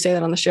hear you say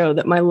that on the show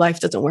that my life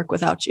doesn't work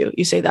without you.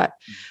 You say that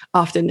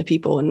often to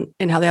people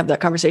and how they have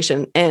that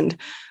conversation. And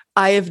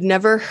I have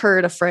never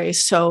heard a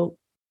phrase so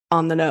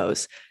on the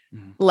nose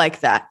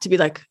like that, to be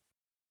like,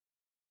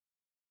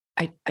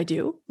 I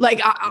do. Like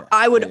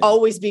I would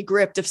always be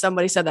gripped if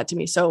somebody said that to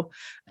me. So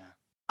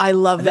I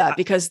love that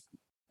because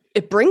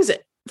it brings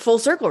it full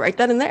circle right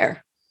then and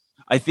there.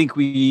 I think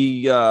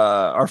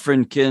our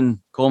friend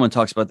Ken Coleman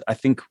talks about, I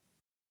think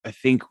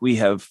we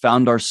have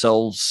found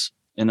ourselves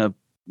in a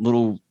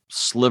little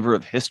sliver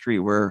of history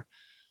where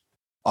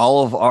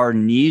all of our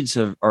needs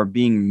are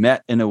being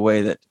met in a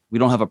way that we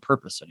don't have a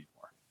purpose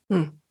anymore.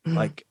 Mm-hmm.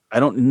 Like, I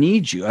don't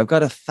need you. I've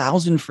got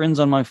 1,000 friends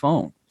on my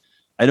phone.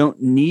 I don't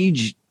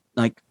need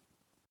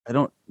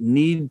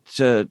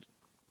to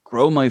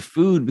grow my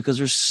food because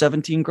there's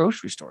 17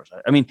 grocery stores.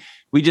 I mean,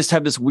 we just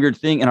have this weird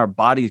thing and our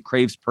body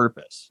craves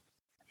purpose.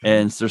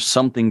 And there's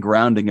something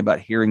grounding about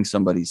hearing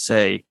somebody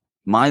say,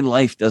 my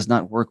life does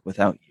not work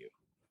without you.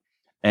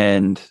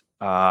 And,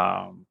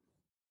 but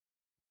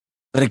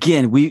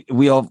again,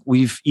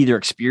 we've either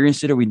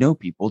experienced it or we know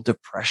people.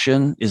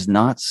 Depression is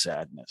not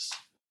sadness.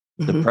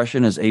 Mm-hmm.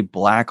 Depression is a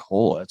black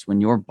hole. It's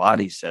when your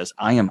body says,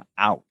 I am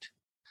out.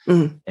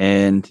 Mm-hmm.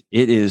 And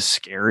it is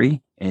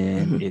scary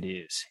and it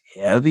is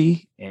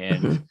heavy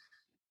and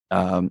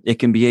it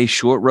can be a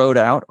short road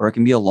out or it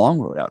can be a long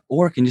road out,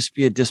 or it can just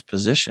be a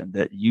disposition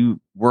that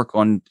you work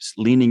on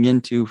leaning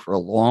into for a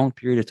long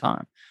period of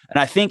time. And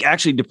I think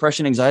actually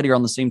depression, anxiety are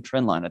on the same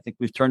trend line. I think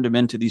we've turned them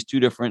into these two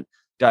different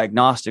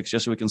diagnostics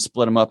just so we can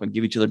split them up and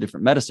give each other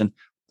different medicine.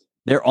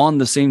 They're on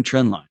the same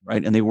trend line,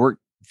 right? And they work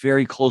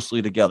very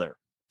closely together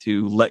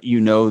to let you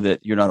know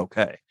that you're not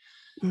okay.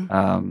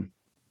 Mm-hmm.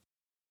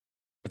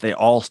 But they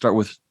all start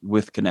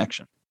with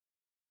connection.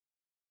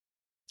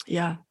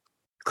 Yeah.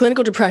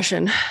 Clinical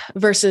depression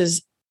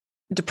versus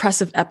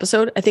depressive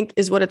episode, I think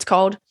is what it's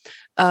called.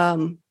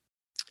 Because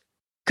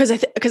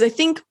I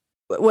think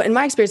in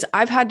my experience,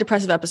 I've had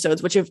depressive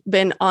episodes, which have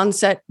been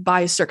onset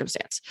by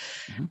circumstance.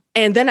 Mm-hmm.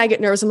 And then I get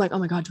nervous. I'm like, oh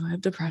my God, do I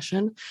have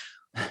depression?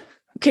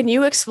 Can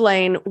you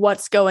explain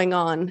what's going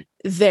on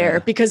there?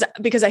 Yeah.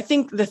 Because I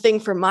think the thing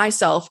for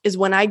myself is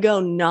when I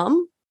go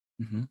numb,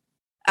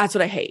 that's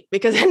what I hate,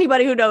 because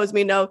anybody who knows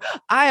me know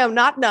I am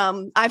not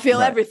numb. I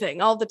feel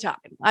everything all the time.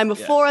 I'm a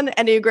 4 on the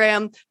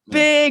Enneagram,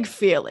 big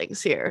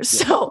feelings here. Yeah.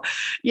 So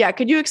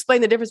could you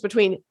explain the difference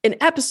between an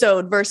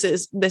episode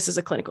versus this is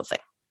a clinical thing?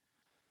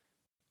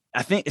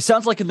 I think it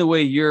sounds like in the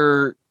way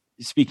you're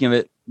speaking of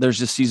it, there's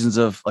just seasons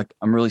of like,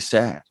 I'm really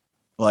sad.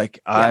 Like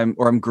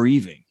I'm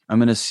grieving.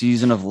 I'm in a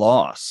season of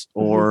loss,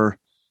 or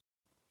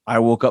I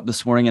woke up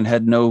this morning and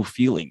had no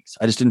feelings.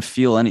 I just didn't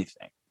feel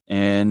anything.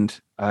 And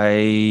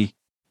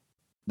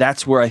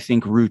that's where I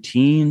think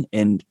routine,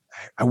 and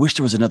I wish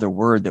there was another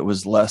word that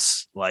was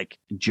less like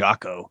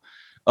Jocko.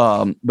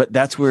 But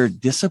that's where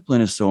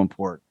discipline is so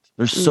important.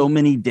 There's so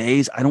many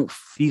days I don't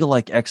feel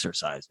like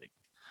exercising,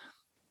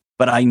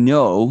 but I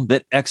know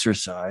that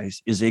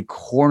exercise is a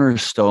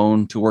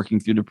cornerstone to working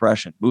through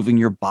depression, moving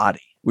your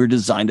body. We're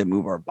designed to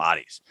move our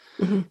bodies,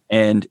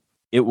 and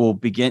it will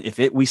begin. If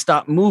we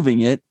stop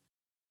moving it,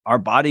 our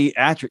body,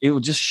 it will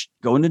just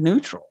go into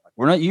neutral.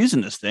 We're not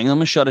using this thing. I'm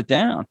going to shut it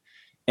down.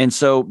 And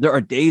so there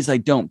are days I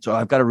don't. So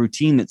I've got a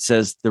routine that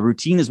says the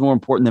routine is more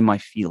important than my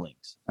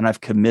feelings. And I've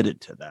committed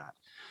to that.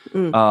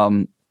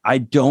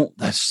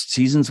 There's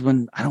seasons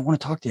when I don't want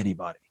to talk to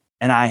anybody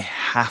and I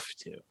have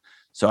to.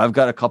 So I've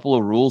got a couple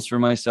of rules for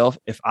myself.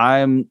 If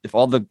my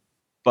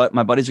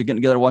buddies are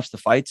getting together to watch the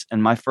fights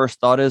and my first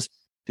thought is,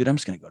 dude, I'm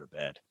just going to go to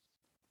bed.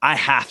 I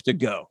have to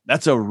go.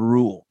 That's a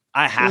rule.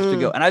 I have to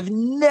go. And I've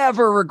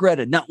never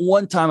regretted. Not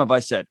one time have I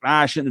said,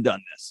 I shouldn't have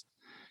done this.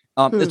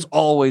 It's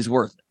always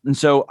worth it. And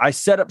so I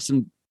set up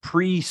some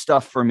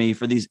pre-stuff for me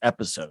for these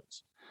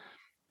episodes.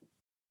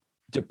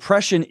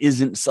 Depression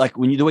isn't like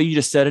the way you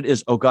just said it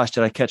is, oh gosh,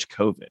 did I catch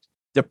COVID?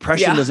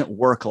 Depression doesn't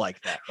work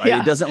like that, right?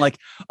 It doesn't like,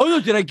 oh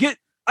no,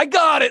 I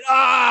got it.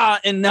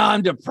 And now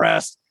I'm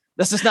depressed.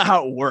 That's just not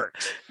how it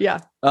works. Yeah.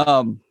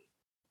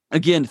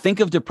 Again, think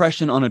of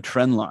depression on a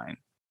trend line.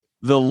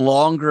 The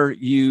longer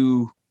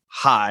you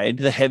hide,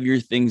 the heavier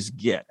things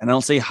get. And I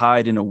don't say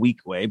hide in a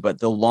weak way, but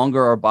the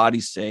longer our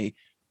bodies say,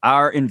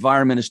 our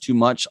environment is too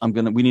much,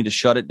 we need to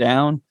shut it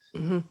down.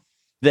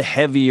 The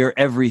heavier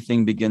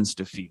everything begins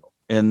to feel,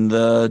 and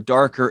the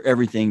darker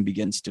everything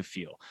begins to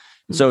feel.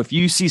 So if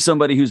you see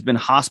somebody who's been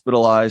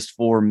hospitalized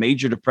for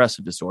major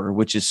depressive disorder,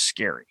 which is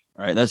scary,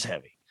 right? That's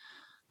heavy.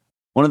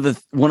 One of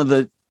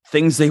the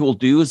things they will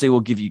do is they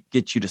will get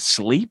you to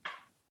sleep,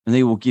 and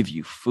they will give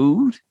you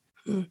food,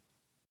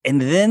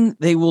 And then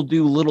they will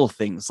do little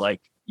things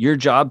like your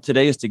job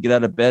today is to get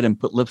out of bed and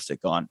put lipstick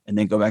on and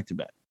then go back to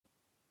bed.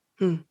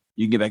 You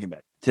can get back in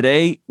bed.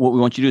 Today, what we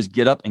want you to do is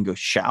get up and go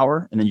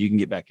shower, and then you can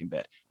get back in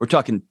bed. We're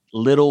talking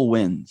little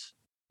wins,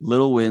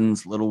 little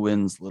wins, little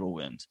wins, little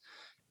wins.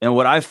 And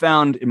what I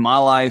found in my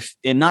life,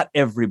 and not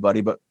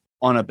everybody, but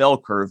on a bell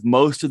curve,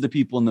 most of the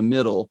people in the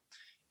middle,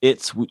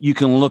 it's you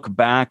can look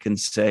back and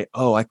say,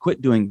 oh, I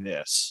quit doing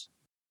this.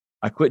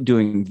 I quit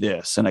doing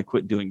this and I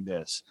quit doing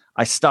this.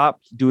 I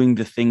stopped doing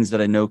the things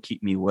that I know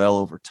keep me well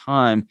over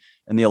time.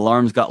 And the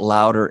alarms got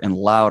louder and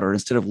louder.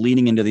 Instead of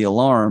leaning into the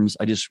alarms,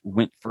 I just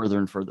went further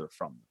and further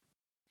from them.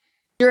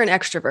 You're an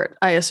extrovert,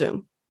 I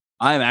assume.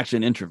 I am actually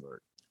an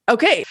introvert.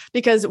 Okay.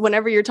 Because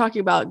whenever you're talking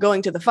about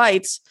going to the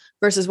fights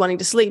versus wanting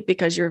to sleep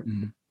because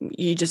you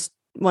just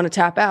want to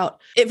tap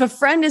out. If a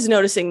friend is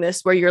noticing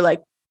this where you're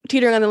like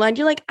teetering on the line,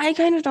 you're like, I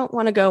kind of don't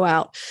want to go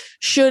out.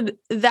 Should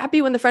that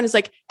be when the friend is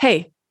like,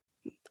 hey,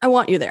 I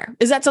want you there?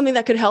 Is that something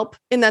that could help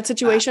in that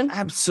situation?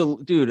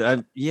 Absolutely.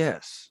 Dude,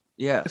 yes.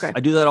 Okay. I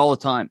do that all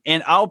the time.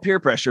 And I'll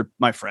peer pressure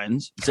my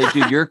friends and say,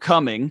 dude, you're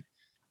coming.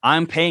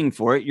 I'm paying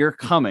for it. You're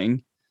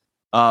coming.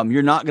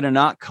 You're not going to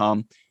not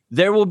come.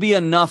 There will be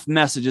enough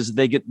messages.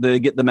 They get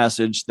the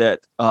message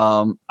that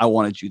I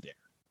wanted you there,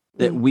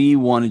 that we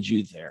wanted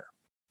you there.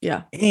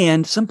 Yeah.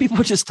 And some people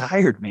are just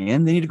tired,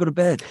 man. They need to go to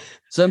bed.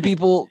 Some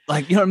people,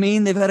 like, you know what I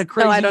mean? They've had a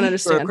crazy I don't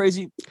understand.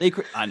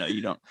 I know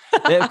you don't.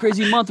 They have a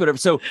crazy month, whatever.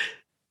 So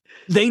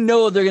they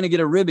know they're going to get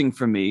a ribbing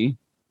from me,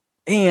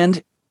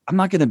 and I'm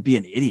not going to be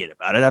an idiot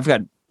about it.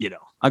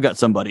 I've got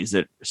some buddies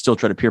that still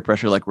try to peer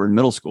pressure like we're in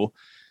middle school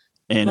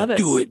and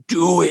do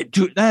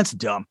it. That's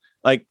dumb.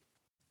 Like,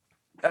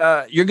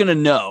 you're going to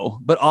know,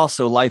 but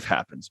also life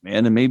happens,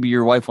 man. And maybe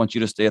your wife wants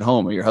you to stay at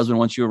home, or your husband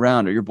wants you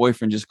around, or your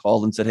boyfriend just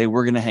called and said, hey,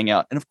 we're going to hang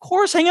out. And of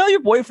course, hang out with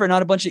your boyfriend,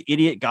 not a bunch of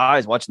idiot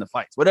guys watching the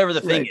fights, whatever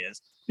the thing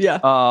is. Yeah.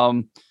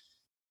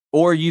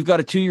 Or you've got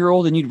a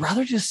 2-year-old and you'd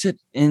rather just sit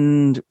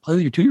and play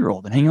with your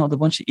 2-year-old and hang out with a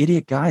bunch of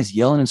idiot guys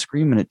yelling and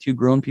screaming at 2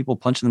 grown people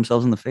punching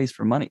themselves in the face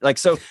for money. Like,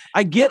 so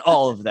I get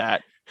all of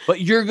that, but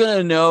you're going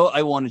to know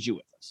I wanted you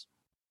with us.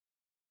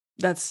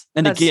 That's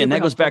again,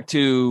 that goes back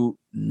to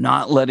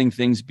not letting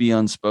things be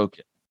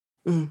unspoken.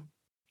 Mm.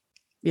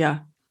 Yeah.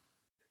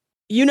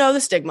 You know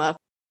the stigma.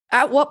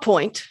 At what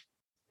point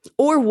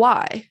or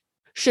why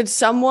should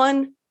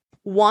someone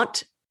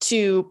want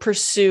to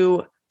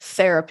pursue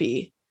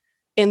therapy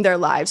in their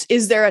lives?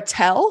 Is there a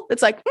tell?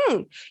 It's like,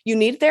 you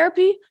need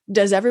therapy?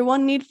 Does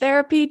everyone need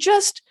therapy?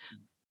 Just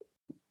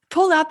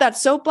pull out that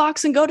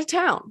soapbox and go to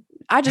town.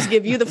 I just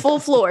give you the full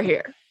floor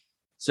here.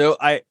 So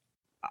I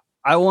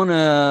want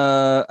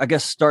to, I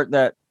guess, start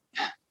that.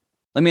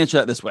 Let me answer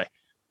that this way.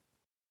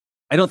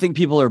 I don't think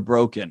people are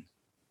broken.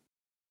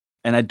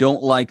 And I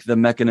don't like the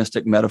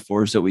mechanistic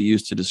metaphors that we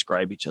use to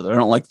describe each other. I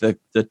don't like the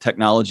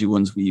technology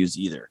ones we use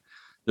either.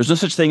 There's no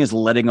such thing as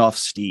letting off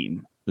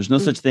steam. There's no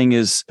such thing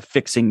as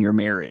fixing your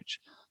marriage.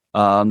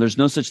 There's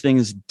no such thing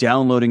as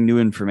downloading new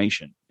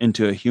information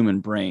into a human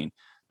brain.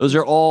 Those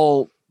are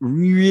all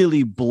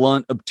really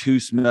blunt,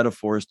 obtuse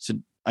metaphors.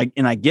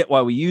 And I get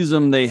why we use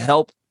them. They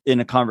help in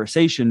a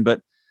conversation,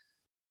 but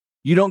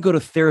you don't go to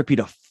therapy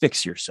to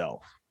fix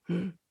yourself.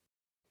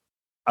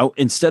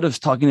 Instead of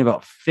talking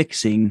about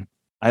fixing,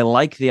 I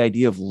like the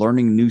idea of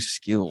learning new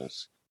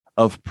skills,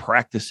 of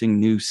practicing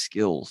new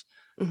skills,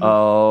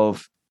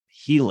 of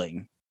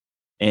healing,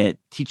 and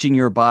teaching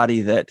your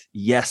body that,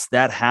 yes,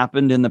 that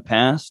happened in the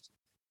past,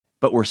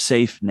 but we're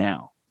safe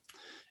now.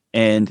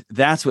 And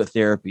that's what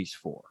therapy's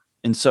for.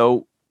 And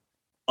so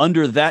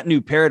under that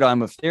new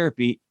paradigm of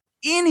therapy,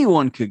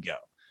 anyone could go.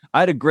 I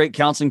had a great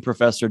counseling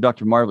professor,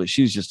 Dr. Marbley.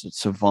 She was just a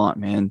savant,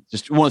 man.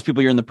 Just one of those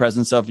people you're in the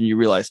presence of and you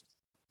realize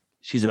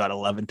she's about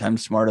 11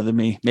 times smarter than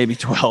me, maybe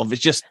 12.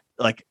 It's just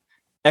like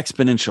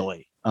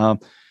exponentially.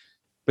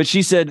 But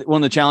she said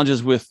one of the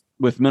challenges with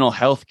mental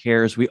health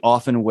care is we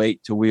often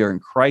wait till we are in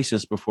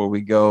crisis before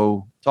we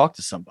go talk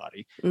to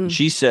somebody.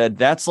 She said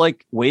that's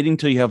like waiting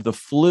till you have the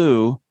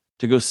flu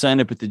to go sign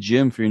up at the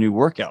gym for your new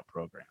workout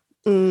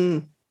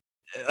program.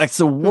 That's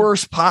the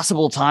worst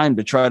possible time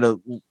to try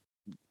to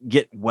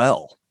get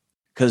well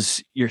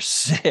because you're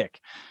sick.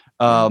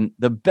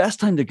 The best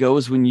time to go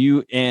is when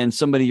you and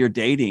somebody you're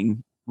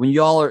dating, when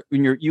you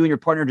and your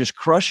partner are just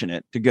crushing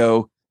it, to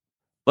go,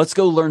 let's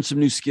go learn some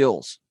new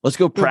skills. Let's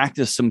go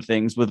practice some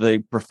things with a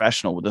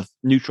professional, with a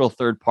neutral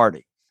third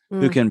party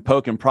who can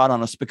poke and prod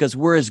on us because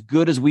we're as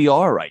good as we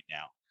are right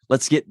now.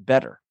 Let's get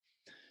better.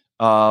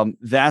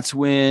 That's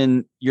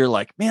when you're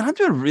like, man, I'm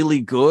doing really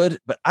good,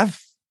 but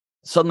I've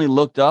suddenly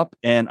looked up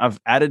and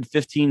I've added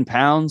 15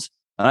 pounds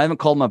and I haven't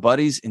called my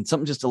buddies and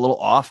something's just a little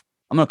off.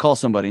 I'm going to call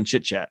somebody and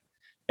chit chat.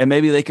 And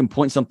maybe they can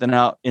point something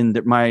out in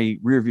my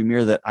rearview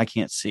mirror that I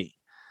can't see.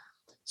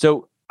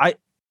 So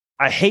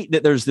I hate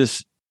that there's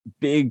this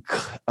big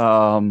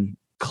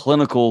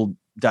clinical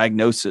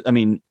diagnosis. I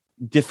mean,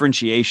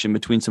 differentiation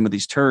between some of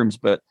these terms,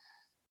 but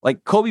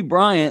like Kobe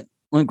Bryant,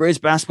 one of the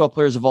greatest basketball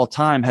players of all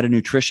time, had a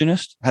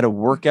nutritionist, had a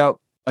workout,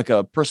 like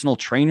a personal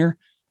trainer,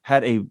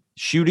 had a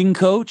shooting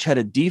coach, had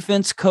a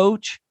defense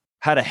coach,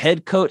 had a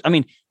head coach. I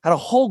mean, had a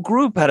whole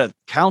group, had a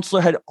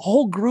counselor, had a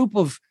whole group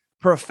of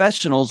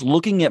professionals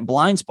looking at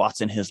blind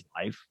spots in his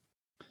life,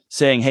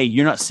 saying, hey,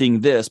 you're not seeing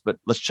this, but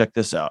let's check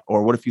this out.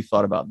 Or what if you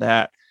thought about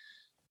that?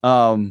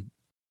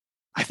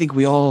 I think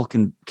we all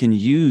can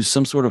use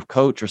some sort of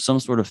coach or some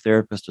sort of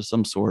therapist or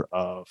some sort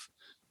of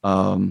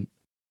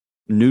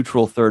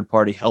neutral third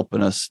party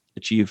helping us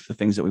achieve the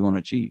things that we want to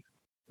achieve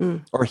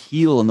or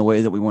heal in the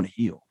way that we want to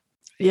heal.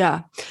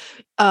 Yeah.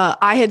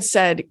 I had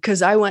said,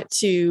 because I went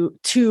to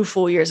 2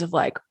 full years of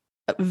like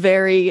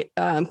very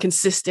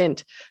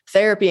consistent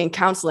therapy and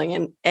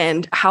counseling,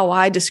 and how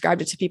I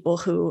described it to people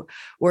who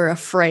were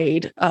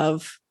afraid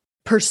of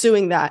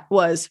pursuing that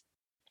was,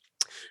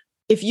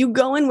 if you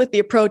go in with the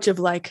approach of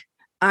like,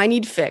 I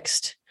need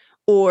fixed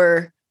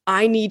or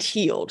I need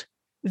healed,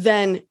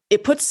 then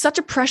it puts such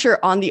a pressure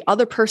on the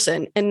other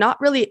person and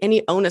not really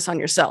any onus on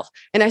yourself.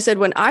 And I said,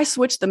 when I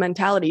switched the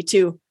mentality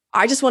to,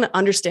 I just want to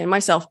understand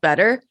myself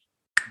better,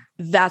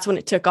 that's when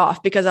it took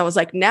off, because I was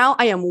like, now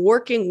I am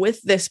working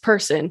with this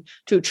person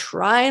to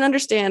try and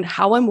understand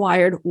how I'm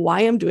wired,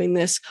 why I'm doing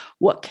this,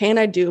 what can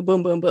I do,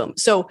 boom, boom, boom.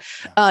 So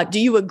do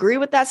you agree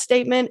with that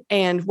statement?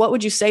 And what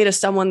would you say to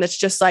someone that's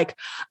just like,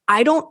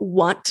 I don't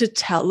want to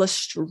tell a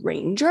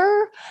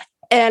stranger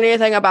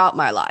anything about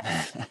my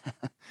life?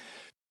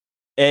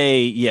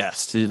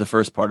 Yes, to the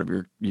first part of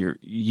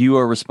you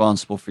are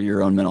responsible for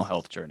your own mental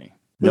health journey.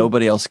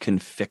 Nobody else can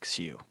fix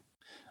you.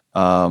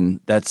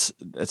 That's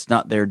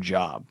not their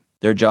job.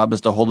 Their job is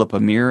to hold up a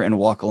mirror and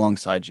walk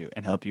alongside you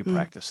and help you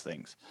practice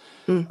things.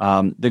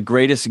 The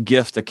greatest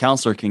gift a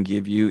counselor can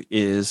give you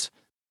is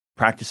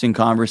practicing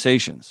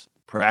conversations,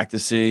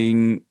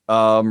 practicing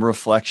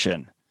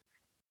reflection,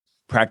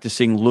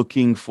 practicing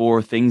looking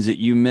for things that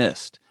you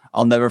missed.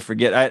 I'll never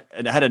forget.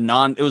 I had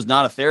it was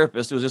not a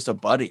therapist. It was just a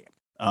buddy.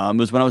 It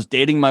was when I was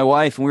dating my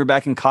wife and we were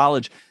back in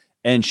college,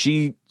 and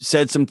she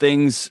said some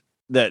things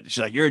that she's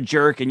like, you're a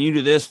jerk and you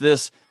do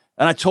this.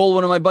 And I told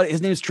one of my buddies,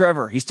 his name's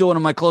Trevor. He's still one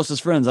of my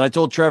closest friends. And I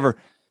told Trevor,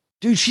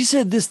 dude, she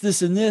said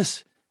this, and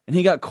this. And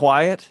he got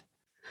quiet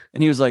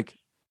and he was like,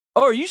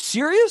 oh, are you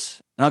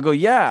serious? And I'll go,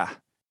 yeah.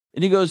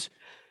 And he goes,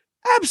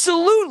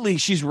 absolutely.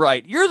 She's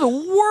right. You're the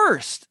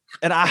worst.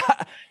 And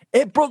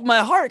it broke my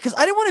heart because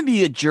I didn't want to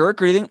be a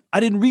jerk or anything. I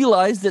didn't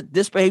realize that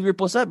this behavior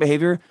plus that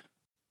behavior,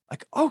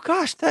 like, oh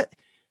gosh,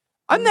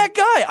 I'm that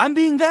guy. I'm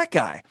being that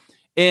guy.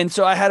 And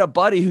so I had a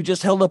buddy who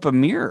just held up a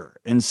mirror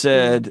and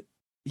said,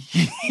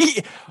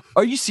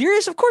 are you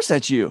serious? Of course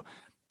that's you.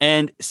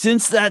 And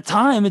since that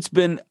time, it's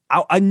been,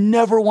 I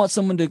never want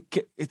someone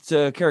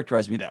to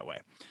characterize me that way.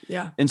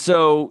 Yeah. And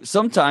so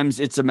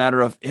sometimes it's a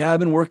matter of, I've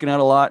been working out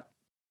a lot.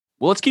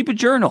 Well, let's keep a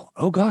journal.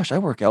 Oh gosh, I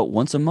work out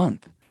once a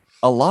month.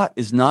 A lot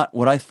is not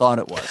what I thought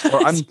it was.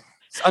 Or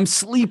I'm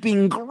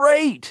sleeping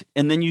great.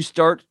 And then you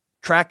start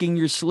tracking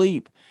your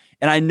sleep.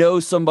 And I know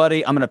I'm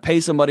going to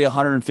pay somebody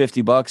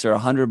 $150 or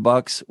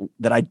 $100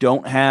 that I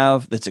don't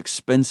have, that's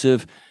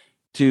expensive,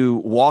 to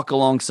walk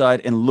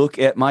alongside and look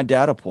at my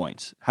data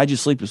points. How'd you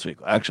sleep this week?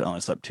 Actually, I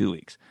only slept 2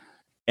 weeks.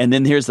 And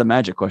then here's the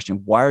magic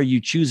question. Why are you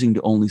choosing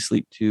to only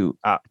sleep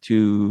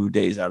 2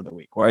 days out of the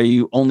week? Why are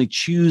you only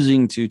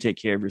choosing to take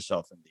care of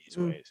yourself in these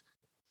ways?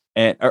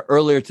 And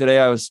earlier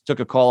today, I took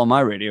a call on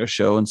my radio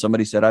show and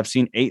somebody said, I've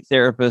seen 8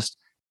 therapists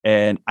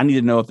and I need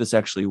to know if this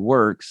actually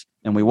works.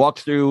 And we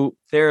walked through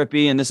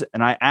therapy and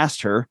I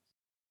asked her,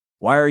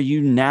 why are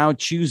you now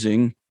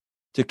choosing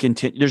to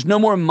continue? There's no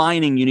more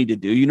mining you need to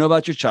do. You know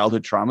about your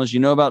childhood traumas. You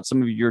know about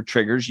some of your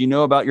triggers. You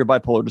know about your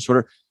bipolar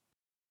disorder.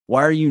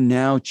 Why are you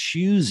now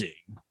choosing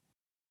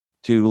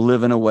to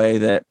live in a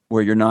way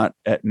where you're not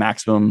at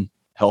maximum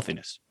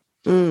healthiness?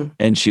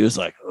 And she was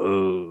like,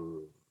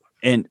 oh,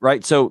 and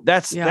right. So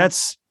that's,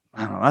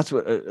 I don't know. That's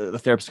what the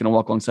therapist is going to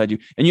walk alongside you.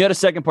 And you had a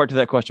second part to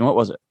that question. What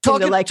was it?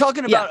 Talking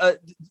about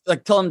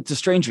like telling to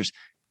strangers,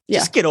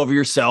 just get over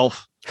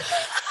yourself.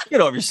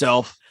 Get over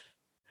yourself.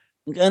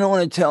 I don't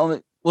want to tell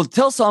them. Well,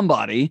 tell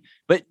somebody,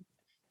 but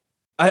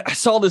I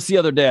saw this the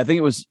other day. I think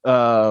it was,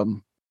 I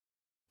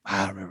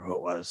don't remember who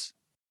it was.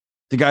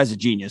 The guy's a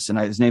genius and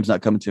his name's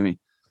not coming to me,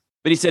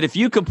 but he said, if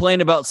you complain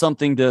about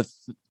something to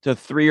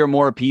 3 or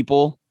more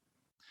people,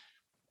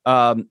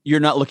 you're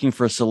not looking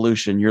for a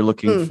solution. You're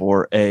looking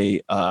for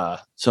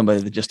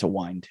somebody just to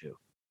whine to.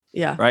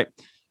 Yeah. Right.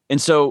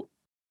 And so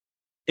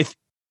if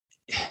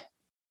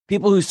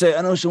people who say,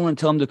 I don't want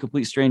to tell them to a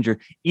complete stranger,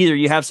 either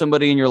you have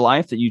somebody in your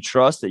life that you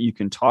trust that you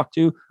can talk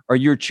to, or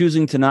you're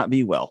choosing to not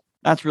be well.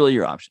 That's really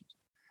your options.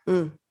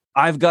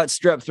 I've got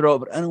strep throat,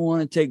 but I don't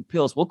want to take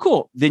pills. Well,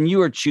 cool. Then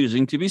you are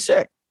choosing to be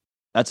sick.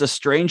 That's a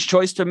strange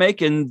choice to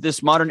make in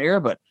this modern era,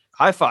 but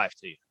high five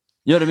to you.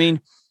 You know what I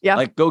mean? Yeah.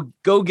 Like go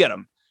get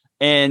them.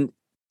 And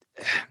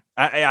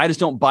I just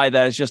don't buy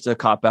that. It's just a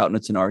cop out and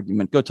it's an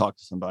argument. Go talk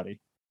to somebody.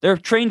 They're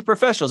trained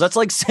professionals. That's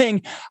like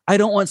saying, I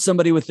don't want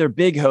somebody with their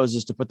big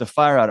hoses to put the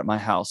fire out at my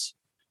house.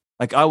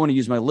 Like, I want to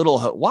use my little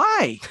hose.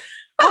 Why?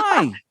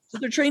 Why? That's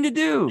what they're trained to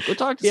do. Go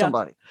talk to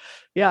somebody.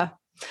 Yeah.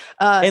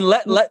 And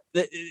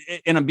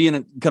and I'm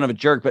being kind of a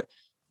jerk, but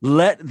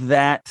let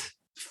that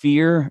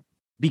fear,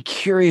 be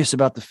curious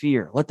about the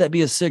fear. Let that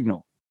be a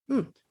signal.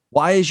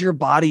 Why is your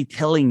body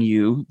telling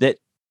you that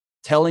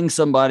telling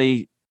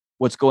somebody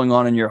what's going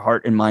on in your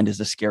heart and mind is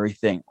a scary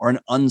thing or an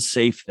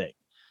unsafe thing?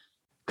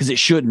 Because it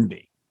shouldn't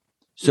be.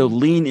 So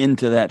lean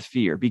into that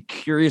fear. Be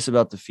curious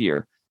about the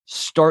fear.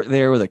 Start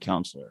there with a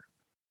counselor.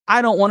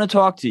 I don't want to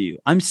talk to you.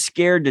 I'm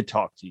scared to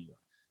talk to you.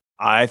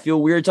 I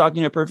feel weird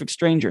talking to a perfect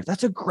stranger.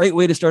 That's a great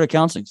way to start a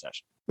counseling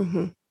session.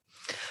 Mm-hmm.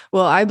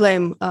 Well, I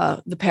blame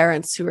the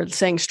parents who are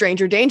saying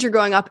stranger danger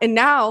growing up. And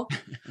now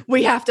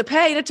we have to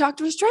pay to talk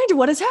to a stranger.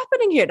 What is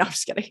happening here? No, I'm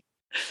just kidding.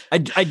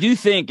 I do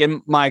think,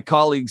 and my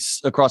colleagues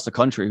across the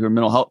country who are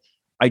mental health,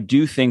 I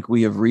do think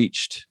we have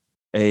reached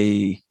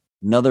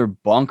another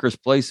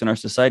bonkers place in our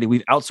society.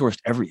 We've outsourced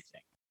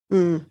everything.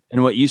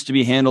 And what used to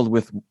be handled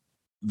with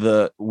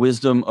the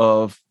wisdom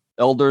of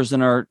elders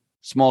in our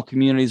small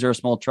communities or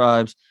small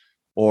tribes,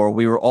 or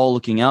we were all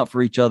looking out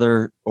for each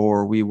other,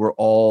 or we were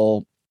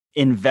all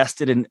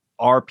invested in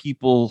our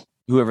people,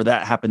 whoever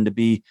that happened to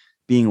be,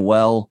 being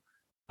well.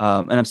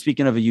 And I'm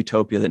speaking of a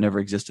utopia that never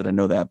existed. I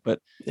know that, but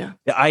the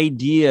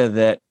idea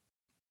that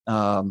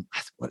one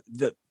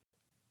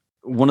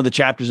of the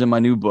chapters in my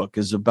new book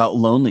is about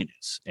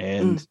loneliness.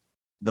 And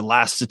the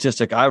last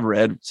statistic I've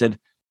read said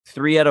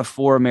 3 out of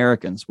 4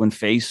 Americans, when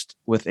faced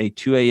with a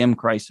 2 a.m.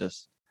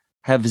 crisis,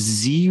 have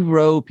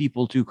 0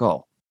 people to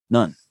call.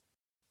 None.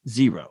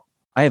 0.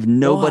 I have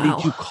nobody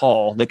to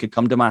call that could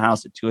come to my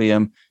house at 2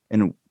 a.m.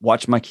 and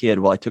watch my kid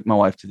while I took my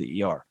wife to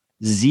the ER.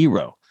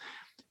 0.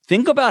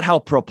 Think about how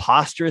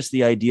preposterous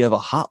the idea of a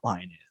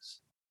hotline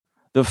is.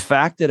 The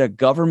fact that a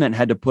government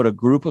had to put a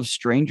group of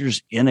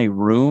strangers in a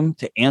room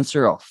to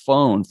answer a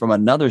phone from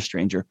another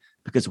stranger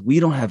because we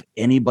don't have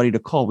anybody to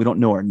call. We don't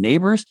know our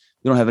neighbors.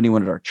 We don't have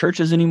anyone at our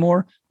churches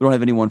anymore. We don't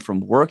have anyone from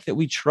work that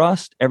we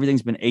trust.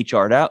 Everything's been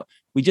HR'd out.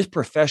 We just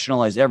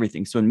professionalize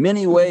everything. So in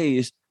many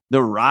ways,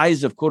 the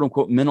rise of quote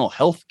unquote mental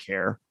health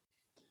care,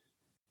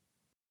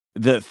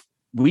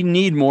 we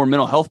need more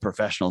mental health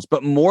professionals,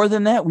 but more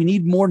than that, we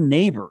need more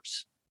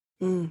neighbors.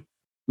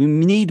 We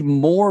need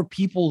more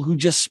people who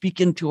just speak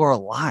into our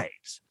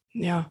lives.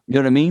 Yeah. You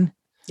know what I mean?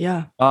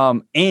 Yeah.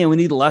 And we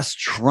need less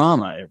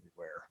trauma everywhere.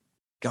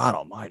 God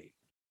almighty.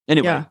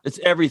 Anyway, it's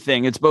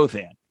everything. It's both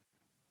and.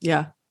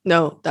 Yeah.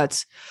 No,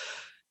 that's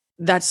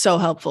so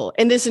helpful.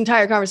 And this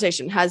entire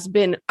conversation has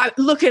been,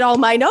 look at all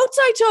my notes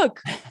I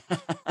took.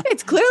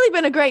 It's clearly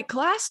been a great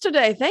class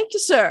today. Thank you,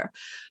 sir.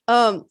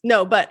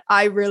 No, but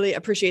I really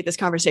appreciate this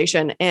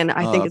conversation. And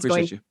I think it's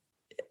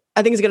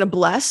going to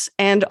bless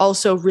and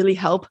also really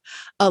help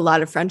a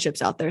lot of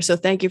friendships out there. So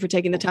thank you for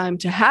taking the time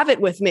to have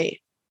it with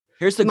me.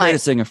 Here's the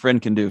greatest thing a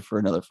friend can do for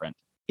another friend.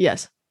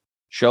 Yes.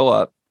 Show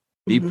up,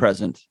 be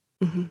present,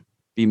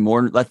 be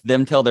more, let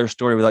them tell their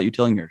story without you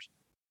telling yours,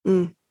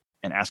 and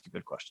ask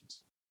good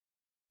questions.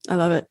 I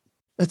love it.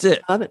 That's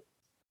it. I love it.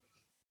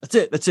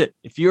 That's it.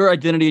 If your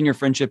identity in your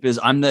friendship is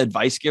I'm the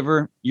advice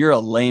giver, you're a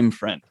lame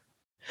friend.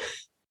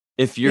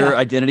 If your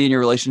identity in your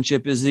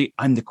relationship is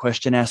I'm the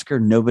question asker,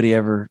 nobody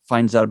ever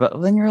finds out about,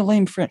 well, then you're a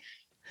lame friend.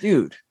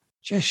 Dude,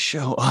 just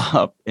show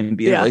up and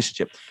be in a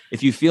relationship.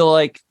 If you feel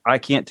like I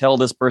can't tell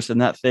this person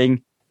that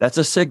thing, that's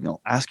a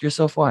signal. Ask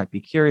yourself why. Be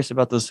curious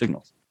about those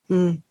signals.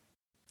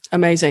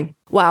 Amazing.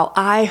 Wow.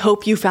 I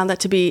hope you found that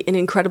to be an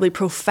incredibly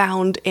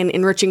profound and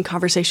enriching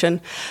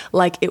conversation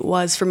like it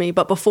was for me.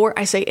 But before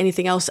I say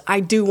anything else, I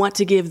do want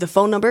to give the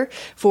phone number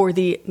for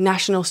the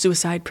National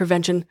Suicide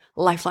Prevention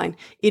Lifeline.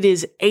 It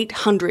is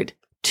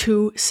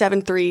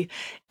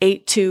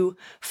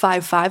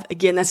 800-273-8255.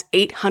 Again, that's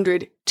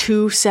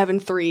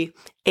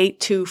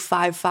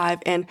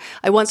 800-273-8255. And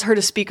I once heard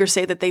a speaker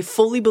say that they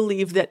fully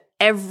believe that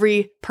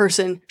every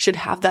person should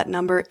have that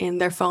number in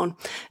their phone.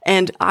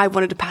 And I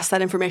wanted to pass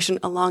that information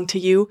along to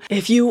you.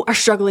 If you are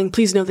struggling,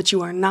 please know that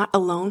you are not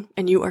alone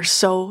and you are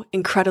so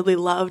incredibly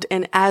loved.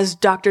 And as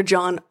Dr.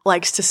 John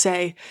likes to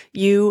say,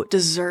 you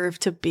deserve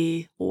to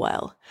be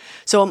well.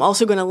 So I'm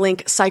also going to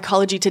link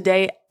Psychology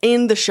Today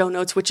in the show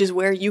notes, which is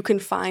where you can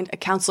find a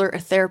counselor, a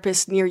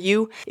therapist near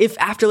you. If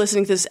after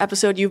listening to this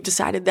episode, you've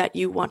decided that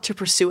you want to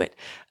pursue it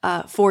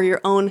for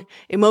your own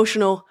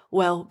emotional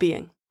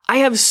well-being. I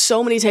have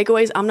so many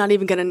takeaways. I'm not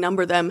even going to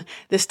number them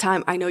this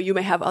time. I know you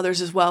may have others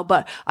as well,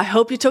 but I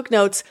hope you took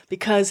notes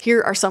because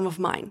here are some of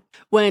mine.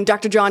 When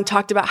Dr. John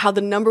talked about how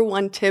the number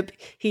one tip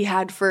he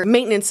had for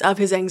maintenance of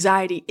his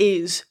anxiety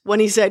is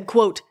when he said,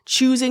 quote,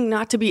 choosing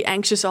not to be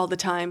anxious all the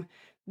time.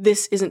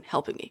 This isn't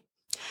helping me.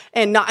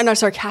 And not in a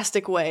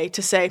sarcastic way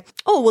to say,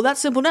 oh, well, that's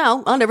simple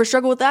now. I'll never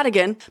struggle with that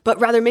again. But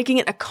rather making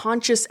it a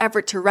conscious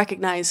effort to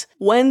recognize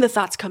when the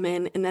thoughts come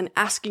in and then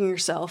asking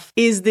yourself,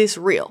 is this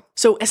real?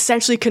 So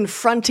essentially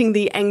confronting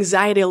the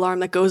anxiety alarm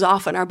that goes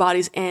off in our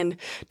bodies and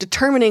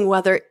determining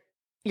whether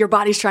your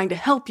body's trying to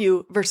help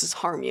you versus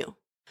harm you.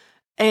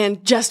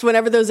 And just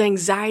whenever those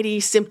anxiety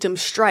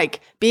symptoms strike,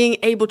 being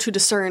able to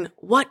discern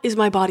what is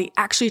my body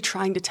actually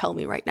trying to tell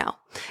me right now.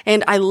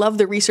 And I love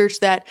the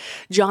research that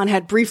John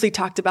had briefly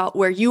talked about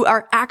where you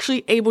are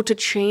actually able to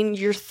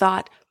change your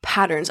thought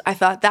patterns. I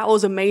thought that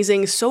was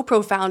amazing, so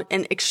profound,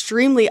 and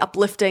extremely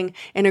uplifting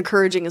and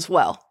encouraging as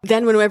well.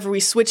 Then whenever we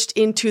switched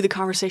into the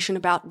conversation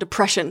about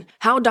depression,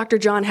 how Dr.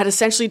 John had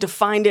essentially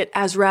defined it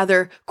as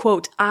rather,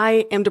 quote,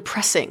 I am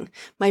depressing.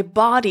 My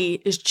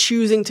body is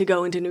choosing to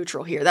go into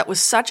neutral here. That was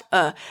such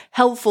a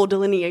helpful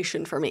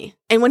delineation for me.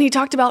 And when he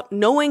talked about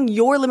knowing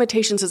your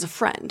limitations as a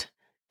friend,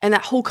 and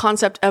that whole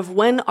concept of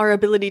when our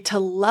ability to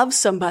love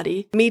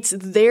somebody meets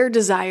their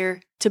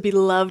desire to be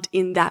loved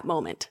in that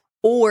moment,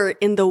 or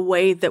in the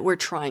way that we're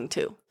trying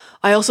to.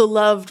 I also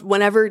loved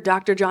whenever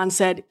Dr. John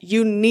said,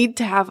 you need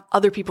to have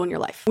other people in your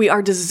life. We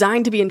are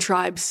designed to be in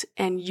tribes,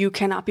 and you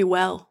cannot be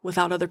well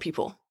without other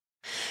people.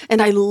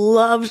 And I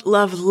loved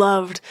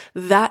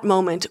that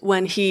moment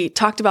when he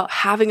talked about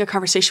having a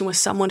conversation with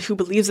someone who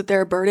believes that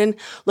they're a burden,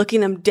 looking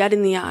them dead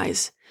in the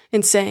eyes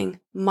and saying,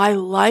 my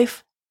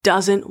life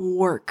doesn't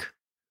work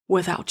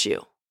without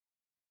you.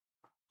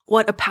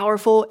 What a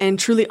powerful and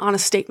truly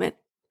honest statement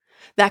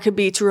that could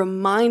be to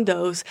remind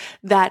those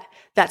that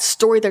that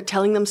story they're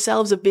telling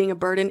themselves of being a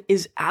burden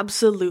is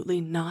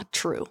absolutely not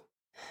true.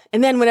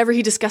 And then whenever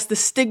he discussed the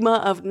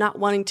stigma of not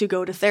wanting to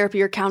go to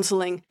therapy or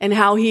counseling, and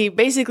how he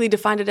basically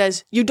defined it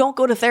as, you don't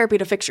go to therapy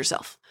to fix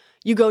yourself.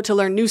 You go to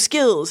learn new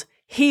skills,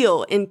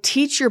 heal, and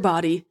teach your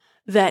body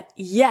that,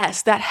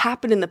 yes, that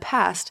happened in the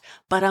past,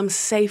 but I'm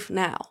safe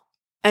now.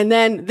 And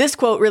then this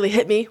quote really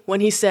hit me when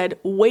he said,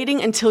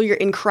 waiting until you're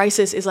in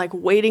crisis is like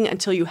waiting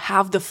until you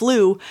have the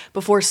flu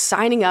before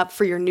signing up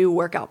for your new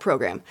workout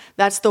program.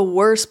 That's the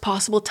worst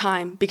possible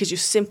time because you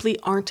simply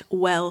aren't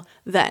well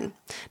then.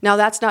 Now,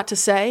 that's not to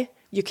say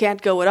you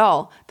can't go at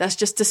all. That's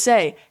just to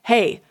say,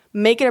 hey,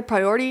 make it a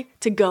priority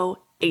to go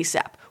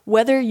ASAP,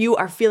 whether you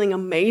are feeling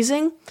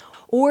amazing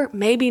or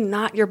maybe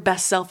not your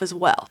best self as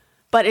well.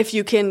 But if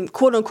you can,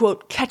 quote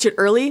unquote, catch it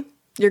early,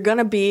 you're going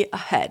to be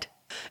ahead.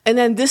 And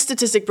then this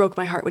statistic broke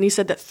my heart when he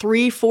said that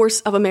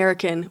 3/4 of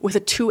Americans with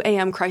a 2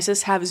 a.m.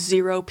 crisis have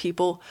 0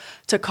 people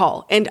to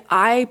call. And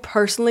I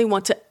personally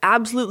want to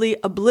absolutely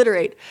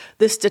obliterate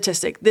this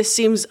statistic. This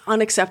seems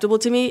unacceptable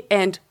to me.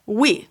 And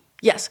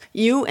yes,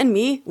 you and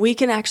me, we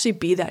can actually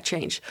be that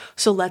change.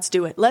 So let's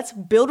do it. Let's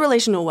build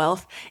relational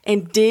wealth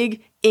and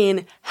dig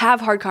in, have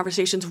hard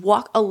conversations,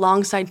 walk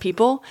alongside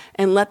people,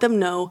 and let them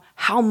know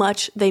how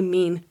much they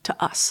mean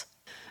to us.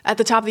 At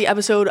the top of the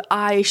episode,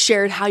 I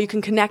shared how you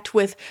can connect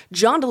with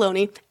John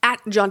Delony at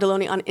John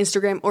Delony on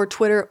Instagram or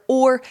Twitter,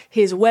 or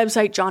his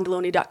website,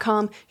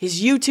 johndelony.com,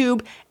 his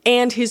YouTube,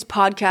 and his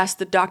podcast,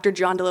 The Dr.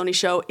 John Delony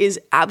Show, is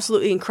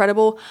absolutely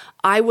incredible.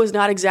 I was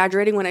not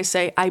exaggerating when I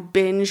say I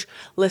binge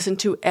listen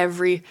to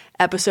every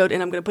episode,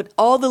 and I'm going to put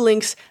all the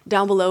links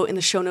down below in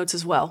the show notes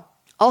as well.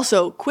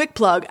 Also, quick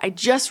plug, I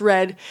just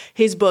read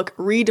his book,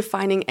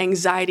 Redefining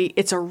Anxiety.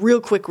 It's a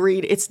real quick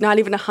read. It's not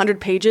even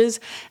 100 pages.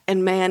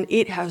 And man,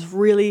 it has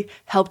really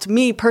helped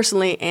me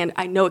personally. And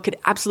I know it could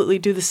absolutely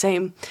do the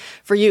same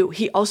for you.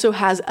 He also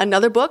has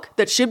another book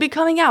that should be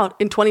coming out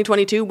in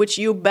 2022, which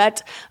you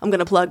bet I'm going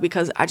to plug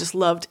because I just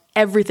loved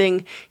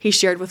everything he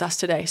shared with us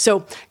today.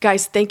 So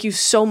guys, thank you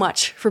so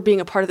much for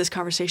being a part of this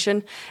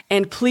conversation.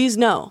 And please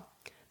know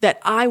that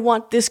I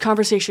want this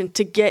conversation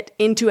to get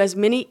into as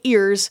many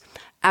ears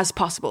as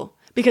possible,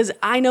 because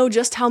I know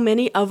just how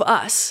many of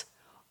us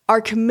are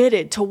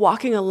committed to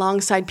walking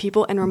alongside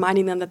people and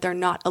reminding them that they're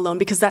not alone,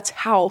 because that's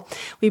how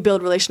we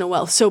build relational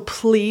wealth. So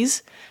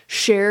please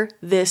share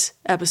this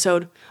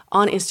episode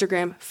on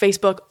Instagram,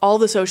 Facebook, all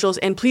the socials,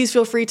 and please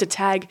feel free to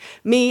tag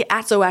me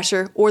at Zoe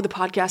Asher or the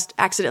podcast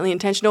Accidentally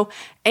Intentional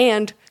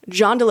and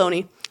John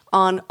Delony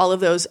on all of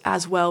those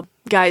as well.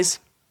 Guys,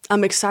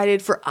 I'm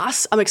excited for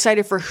us. I'm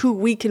excited for who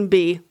we can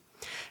be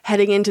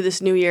heading into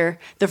this new year,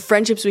 the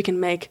friendships we can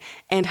make,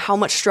 and how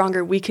much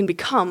stronger we can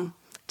become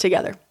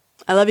together.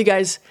 I love you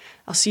guys.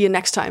 I'll see you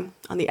next time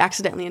on the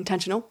Accidentally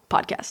Intentional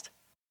podcast.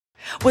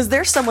 Was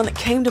there someone that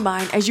came to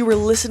mind as you were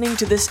listening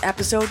to this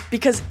episode?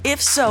 Because if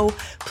so,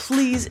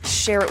 please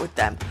share it with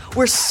them.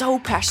 We're so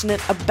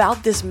passionate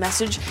about this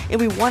message,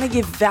 and we want to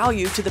give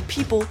value to the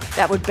people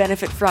that would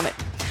benefit from it.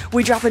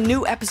 We drop a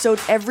new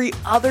episode every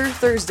other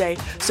Thursday,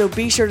 so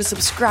be sure to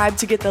subscribe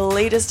to get the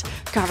latest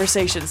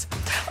conversations.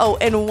 Oh,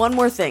 and one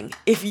more thing.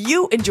 If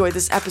you enjoyed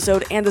this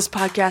episode and this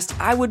podcast,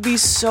 I would be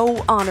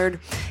so honored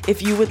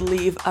if you would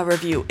leave a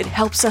review. It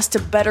helps us to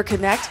better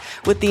connect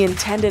with the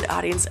intended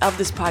audience of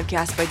this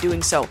podcast by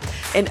doing so.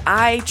 And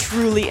I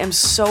truly am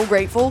so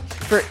grateful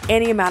for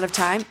any amount of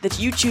time that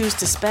you choose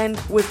to spend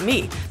with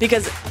me,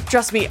 because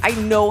trust me, I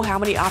know how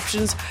many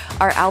options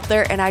are out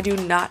there and I do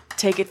not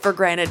take it for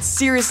granted.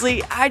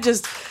 Seriously, I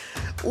just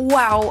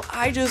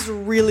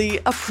really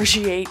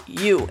appreciate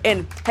you.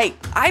 And hey,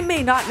 I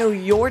may not know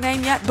your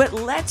name yet, but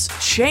let's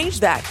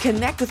change that.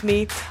 Connect with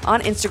me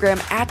on Instagram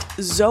at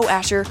Zoe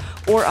Asher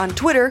or on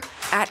Twitter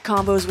at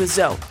Convos with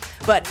Zoe.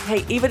 But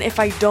hey, even if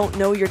I don't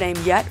know your name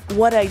yet,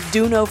 what I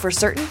do know for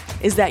certain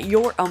is that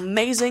you're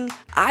amazing.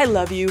 I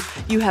love you.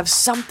 You have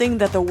something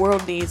that the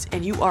world needs,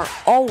 and you are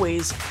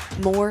always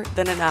more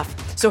than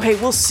enough. So hey,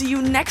 we'll see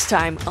you next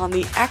time on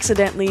the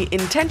Accidentally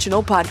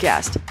Intentional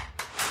podcast.